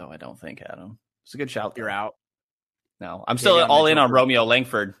Pritchard, though, I don't think, Adam. It's a good shout. You're out. No, I'm still all in on Romeo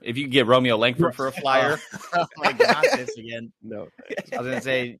Langford. If you could get Romeo Langford for a flyer. Oh my God, this again. No. I was gonna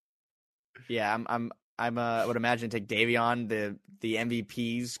say, yeah, I would imagine take Davion, the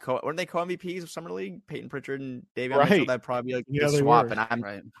MVPs. Weren't they co-MVPs of Summer League? Peyton Pritchard and Davion. Right. So that'd probably be like a swap, and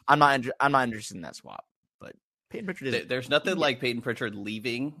I'm not interested in that swap. But Peyton Pritchard is. There's nothing like Peyton Pritchard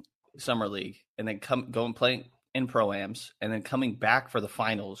leaving Summer League and then go and play in pro-ams and then coming back for the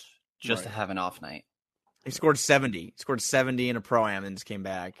finals just to have an off night. He scored 70. He scored 70 in a pro-am and just came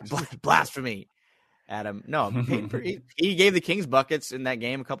back. Blasphemy, Adam. No, he gave the Kings buckets in that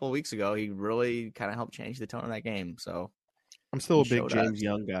game a couple of weeks ago. He really kind of helped change the tone of that game. So I'm still a big James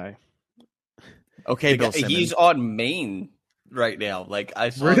Young guy. Okay, Bill Simmons. He's on Maine right now. Like I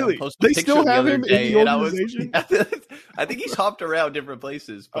saw him post a they picture still have the other him day, in the organization? I think he's hopped around different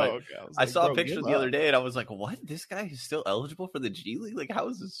places. But okay. I saw pictures the other day, and I was like, "What? This guy is still eligible for the G League? Like, how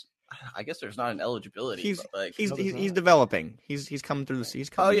is this?" I guess there's not an eligibility. He's developing. He's coming through the season. He's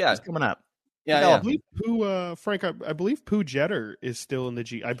coming up. Yeah. I believe Frank. I believe Pooh Jeter is still in the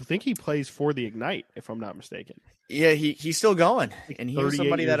G. I think he plays for the Ignite, if I'm not mistaken. Yeah, he's still going, and he was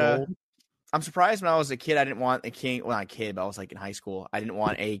somebody that old. I'm surprised when I was a kid, I didn't want a King. Well, not a kid, but I was like in high school. I didn't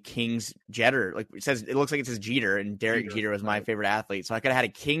want a Kings Jeter. Like it looks like it says Jeter, and Derek Jeter was my favorite athlete. So I could have had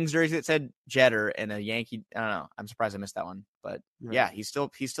a Kings jersey that said Jeter and a Yankee. I don't know. I'm surprised I missed that one. But yeah, he's still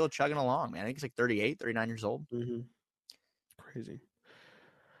chugging along, man. I think he's like 38, 39 years old. Mm-hmm. Crazy.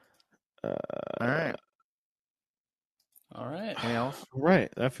 All right. Anything else? All right.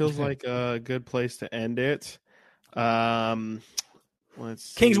 That feels like a good place to end it.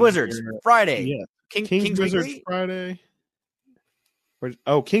 Let's Kings Wizards Friday. Yeah. Kings Wizards Weekly? Friday.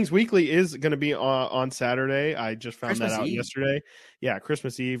 Kings Weekly is going to be on Saturday. I just found Christmas that out Eve. yesterday. Yeah,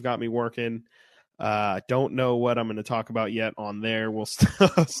 Christmas Eve got me working. Don't know what I'm going to talk about yet on there. We'll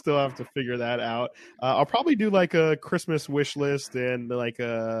still have to figure that out. I'll probably do like a Christmas wish list and like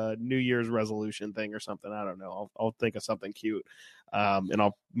a New Year's resolution thing or something. I don't know. I'll think of something cute. And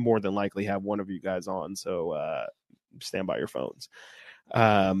I'll more than likely have one of you guys on. So stand by your phones.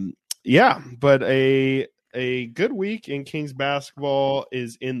 But a a good week in Kings basketball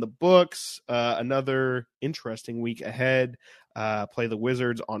is in the books. Another interesting week ahead. Play the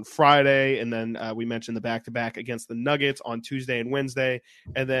Wizards on Friday, and then we mentioned the back-to-back against the Nuggets on Tuesday and Wednesday,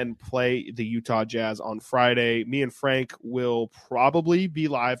 and then play the Utah Jazz on Friday. Me and Frank will probably be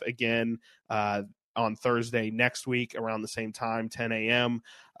live again on Thursday next week around the same time, 10 a.m.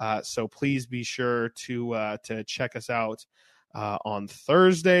 So please be sure to check us out on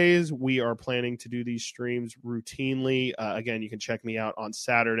Thursdays. We are planning to do these streams routinely. Again, you can check me out on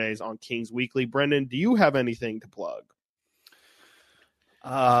Saturdays on Kings Weekly. Brendan, do you have anything to plug?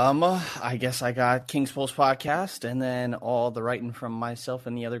 I guess I got King's Pulse podcast and then all the writing from myself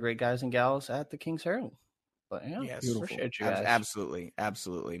and the other great guys and gals at the King's Herald. But yeah, yes, appreciate you guys. Absolutely.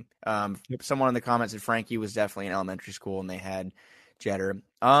 Someone in the comments said Frankie was definitely in elementary school and they had Jetter.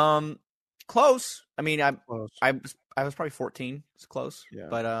 Close. I mean, I was probably 14. It's close. Yeah.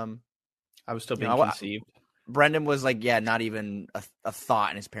 But I was still being conceived. Brendan was like, not even a thought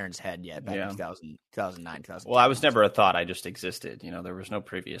in his parents' head yet back in 2009, 2010. Well, I was never a thought. I just existed. There was no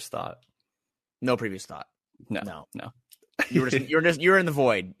previous thought. No previous thought. No. You're in the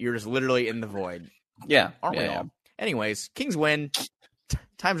void. You're just literally in the void. Yeah. Aren't we all? Anyways, Kings win.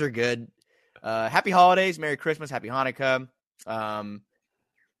 Times are good. Happy holidays. Merry Christmas. Happy Hanukkah.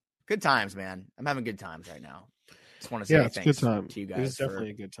 Good times, man. I'm having good times right now. Just want to say thanks to you guys. It's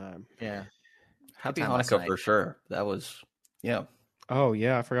definitely a good time. Yeah. Happy Hanukkah for sure. That was, yeah. Oh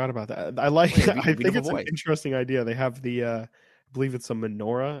yeah, I forgot about that. I think it's an interesting idea. They have the, I believe it's a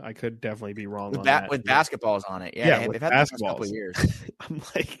menorah. I could definitely be wrong on that. With basketballs on it. Yeah, they've had this for a couple of years. I'm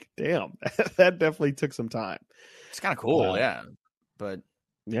like, damn, that definitely took some time. It's kind of cool, yeah. But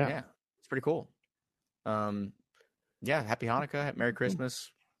yeah, it's pretty cool. Happy Hanukkah, Merry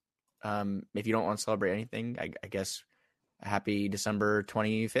Christmas. If you don't want to celebrate anything, I guess happy December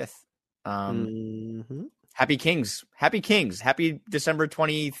 25th. Happy Kings. Happy December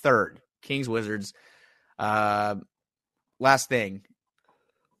 23rd. Kings Wizards. Last thing.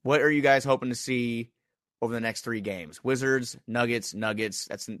 What are you guys hoping to see over the next 3 games? Wizards, Nuggets.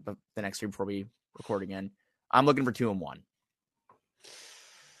 That's the next 3 before we record again. I'm looking for 2-1.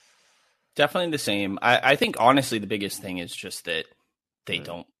 Definitely the same. I think honestly the biggest thing is just that they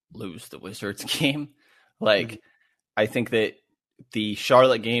don't lose the Wizards game. I think that the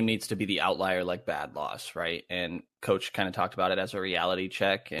Charlotte game needs to be the outlier, like bad loss, right? And Coach kind of talked about it as a reality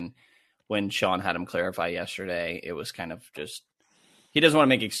check. And when Sean had him clarify yesterday, it was kind of just, he doesn't want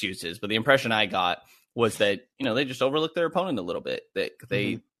to make excuses, but the impression I got was that, they just overlooked their opponent a little bit, that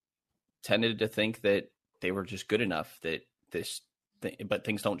they tended to think that they were just good enough, but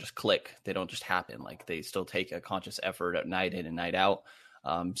things don't just click. They don't just happen. Like they still take a conscious effort at night in and night out.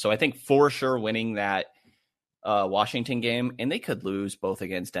 So I think for sure winning that Washington game, and they could lose both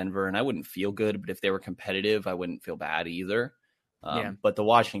against Denver, and I wouldn't feel good, but if they were competitive, I wouldn't feel bad either. But the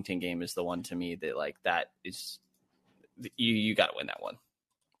Washington game is the one to me that that is, you got to win that one.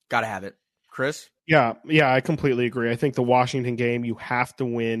 Got to have it. Chris? Yeah, I completely agree. I think the Washington game you have to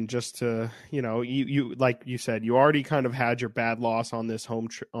win just to, you like you said, you already kind of had your bad loss on this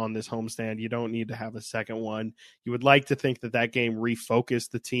homestand. You don't need to have a second one. You would like to think that game refocused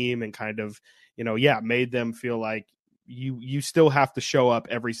the team and kind of, made them feel like you still have to show up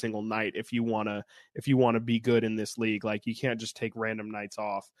every single night if you want to be good in this league. Like you can't just take random nights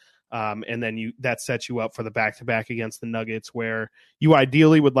off. And then that sets you up for the back-to-back against the Nuggets, where you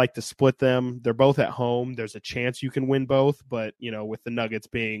ideally would like to split them. They're both at home. There's a chance you can win both, but with the Nuggets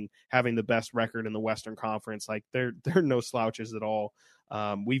having the best record in the Western Conference, like they're no slouches at all.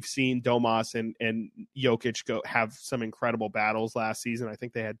 We've seen Domas and Jokic have some incredible battles last season. I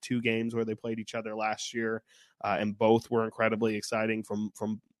think they had 2 games where they played each other last year, and both were incredibly exciting from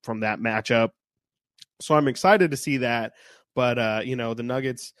that matchup. So I'm excited to see that. But, the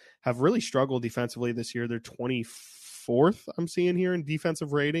Nuggets have really struggled defensively this year. They're 24th, I'm seeing here, in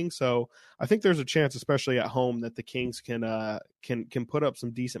defensive rating. So I think there's a chance, especially at home, that the Kings can put up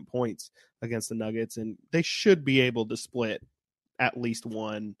some decent points against the Nuggets, and they should be able to split at least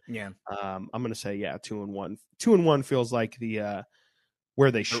one. Yeah. I'm going to say, 2-1. 2-1 feels like the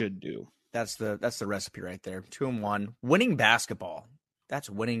where they should do. That's the recipe right there. 2-1. Winning basketball. That's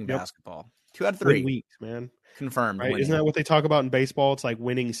winning basketball. 2 out of 3 weeks, man. Confirmed. Right? Isn't that what they talk about in baseball? It's like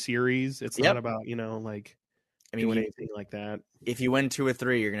winning series. It's not about, doing anything like that. If you win 2 or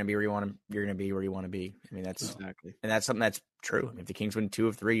 3, you're going to be where you want to. You're going to be where you want to be. I mean, that's exactly, and that's something that's true. I mean, if the Kings win 2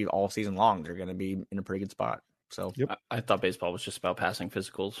 of 3 all season long, they're going to be in a pretty good spot. So, I thought baseball was just about passing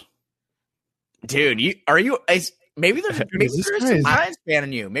physicals. Dude, maybe there's some Giants fan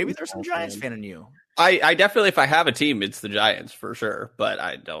in you. Maybe there's some Giants fan in you. I definitely, if I have a team, it's the Giants for sure. But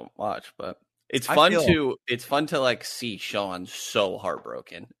I don't watch. But It's fun to like see Sean so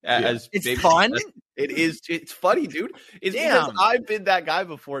heartbroken. It's fun. It is. It's funny, dude. It's because I've been that guy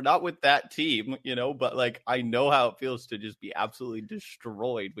before, not with that team, but like I know how it feels to just be absolutely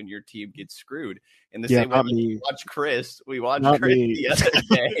destroyed when your team gets screwed. In the same way, we watched Chris the other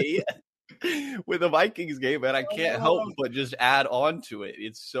day with the Vikings game, and I can't help but just add on to it.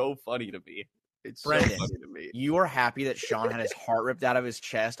 It's so funny to me. It's Brendan, so funny to me. You are happy that Sean had his heart ripped out of his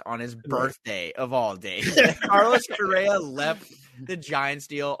chest on his birthday of all days. Carlos Correa left the Giants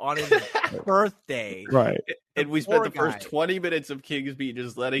deal on his birthday. Right. And we spent the first 20 minutes of Kingsby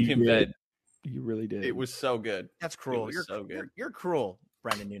just letting him vent. You really did. It was so good. That's cruel. You're so good. You're cruel,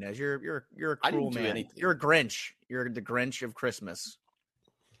 Brendan Nunez. You're a cruel man. You're a Grinch. You're the Grinch of Christmas.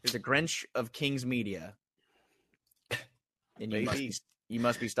 You're the Grinch of Kings Media. And you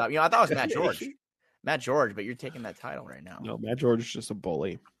must be stopped. I thought it was Matt George. Matt George, but you're taking that title right now. No, Matt George is just a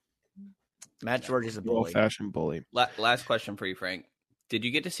bully. Matt George is a bully. Old-fashioned bully. Last question for you, Frank. Did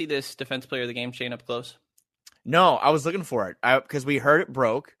you get to see this Defense Player of the Game chain up close? No, I was looking for it because we heard it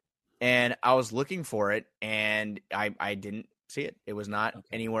broke, and I was looking for it, and I didn't see it. It was not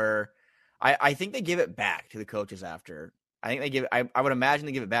anywhere. I think they give it back to the coaches after. I think they give. I would imagine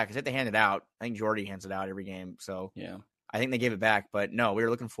they give it back because if they hand it out, I think Jordy hands it out every game. So yeah. I think they gave it back, but no, we were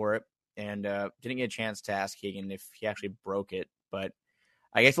looking for it and didn't get a chance to ask Keegan if he actually broke it. But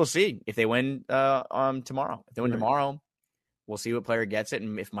I guess we'll see if they win tomorrow. If they win tomorrow, we'll see what player gets it.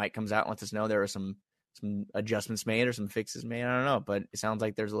 And if Mike comes out and lets us know there are some adjustments made or some fixes made, I don't know. But it sounds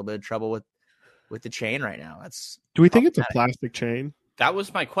like there's a little bit of trouble with the chain right now. Do we think it's a plastic chain? That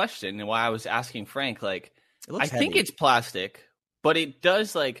was my question and why I was asking Frank. Like, I think it's plastic, but it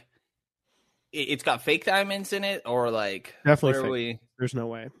does like. It's got fake diamonds in it, or like definitely fake. There's no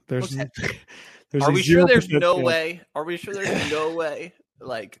way. Are we sure there's no way? Are we sure there's no way?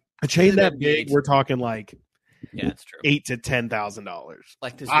 Like a chain that big, we're talking like it's true. $8,000 to $10,000.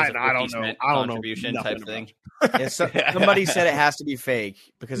 Like this, I don't know. I don't know type thing. Yeah, somebody said it has to be fake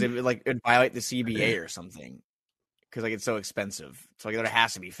because it would violate the CBA or something. Because like it's so expensive, so like it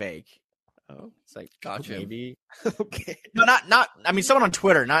has to be fake. Oh, it's like gotcha. Maybe okay. No, not. I mean, someone on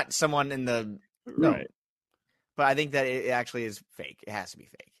Twitter, not someone in the right. But I think that it actually is fake. It has to be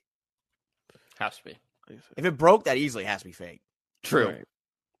fake. Has to be. If it broke that easily, it has to be fake. True. Right.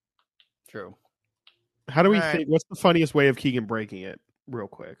 True. How do we think? What's the funniest way of Keegan breaking it? Real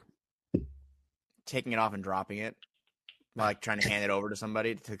quick. Taking it off and dropping it, like trying to hand it over to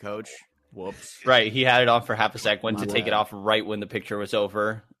somebody to coach. Whoops. Right. He had it on for half a sec. Went to take it off right when the picture was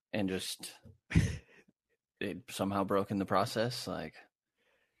over. And just it somehow broke in the process. Like,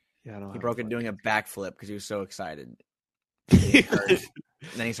 he broke it doing a backflip because he was so excited. And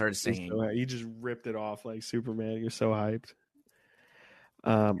then he started singing. He just ripped it off like Superman. You're so hyped.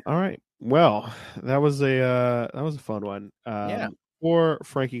 All right. Well, that was a fun one. For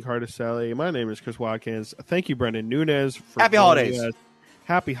Frankie Cardicelli, my name is Chris Watkins. Thank you, Brendan Nunez. For Happy holidays.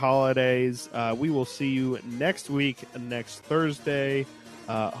 Happy holidays. We will see you next week, next Thursday.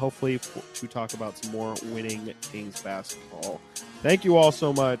 Hopefully to talk about some more winning Kings basketball. Thank you all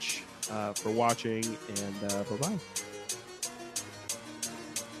so much for watching, and bye-bye.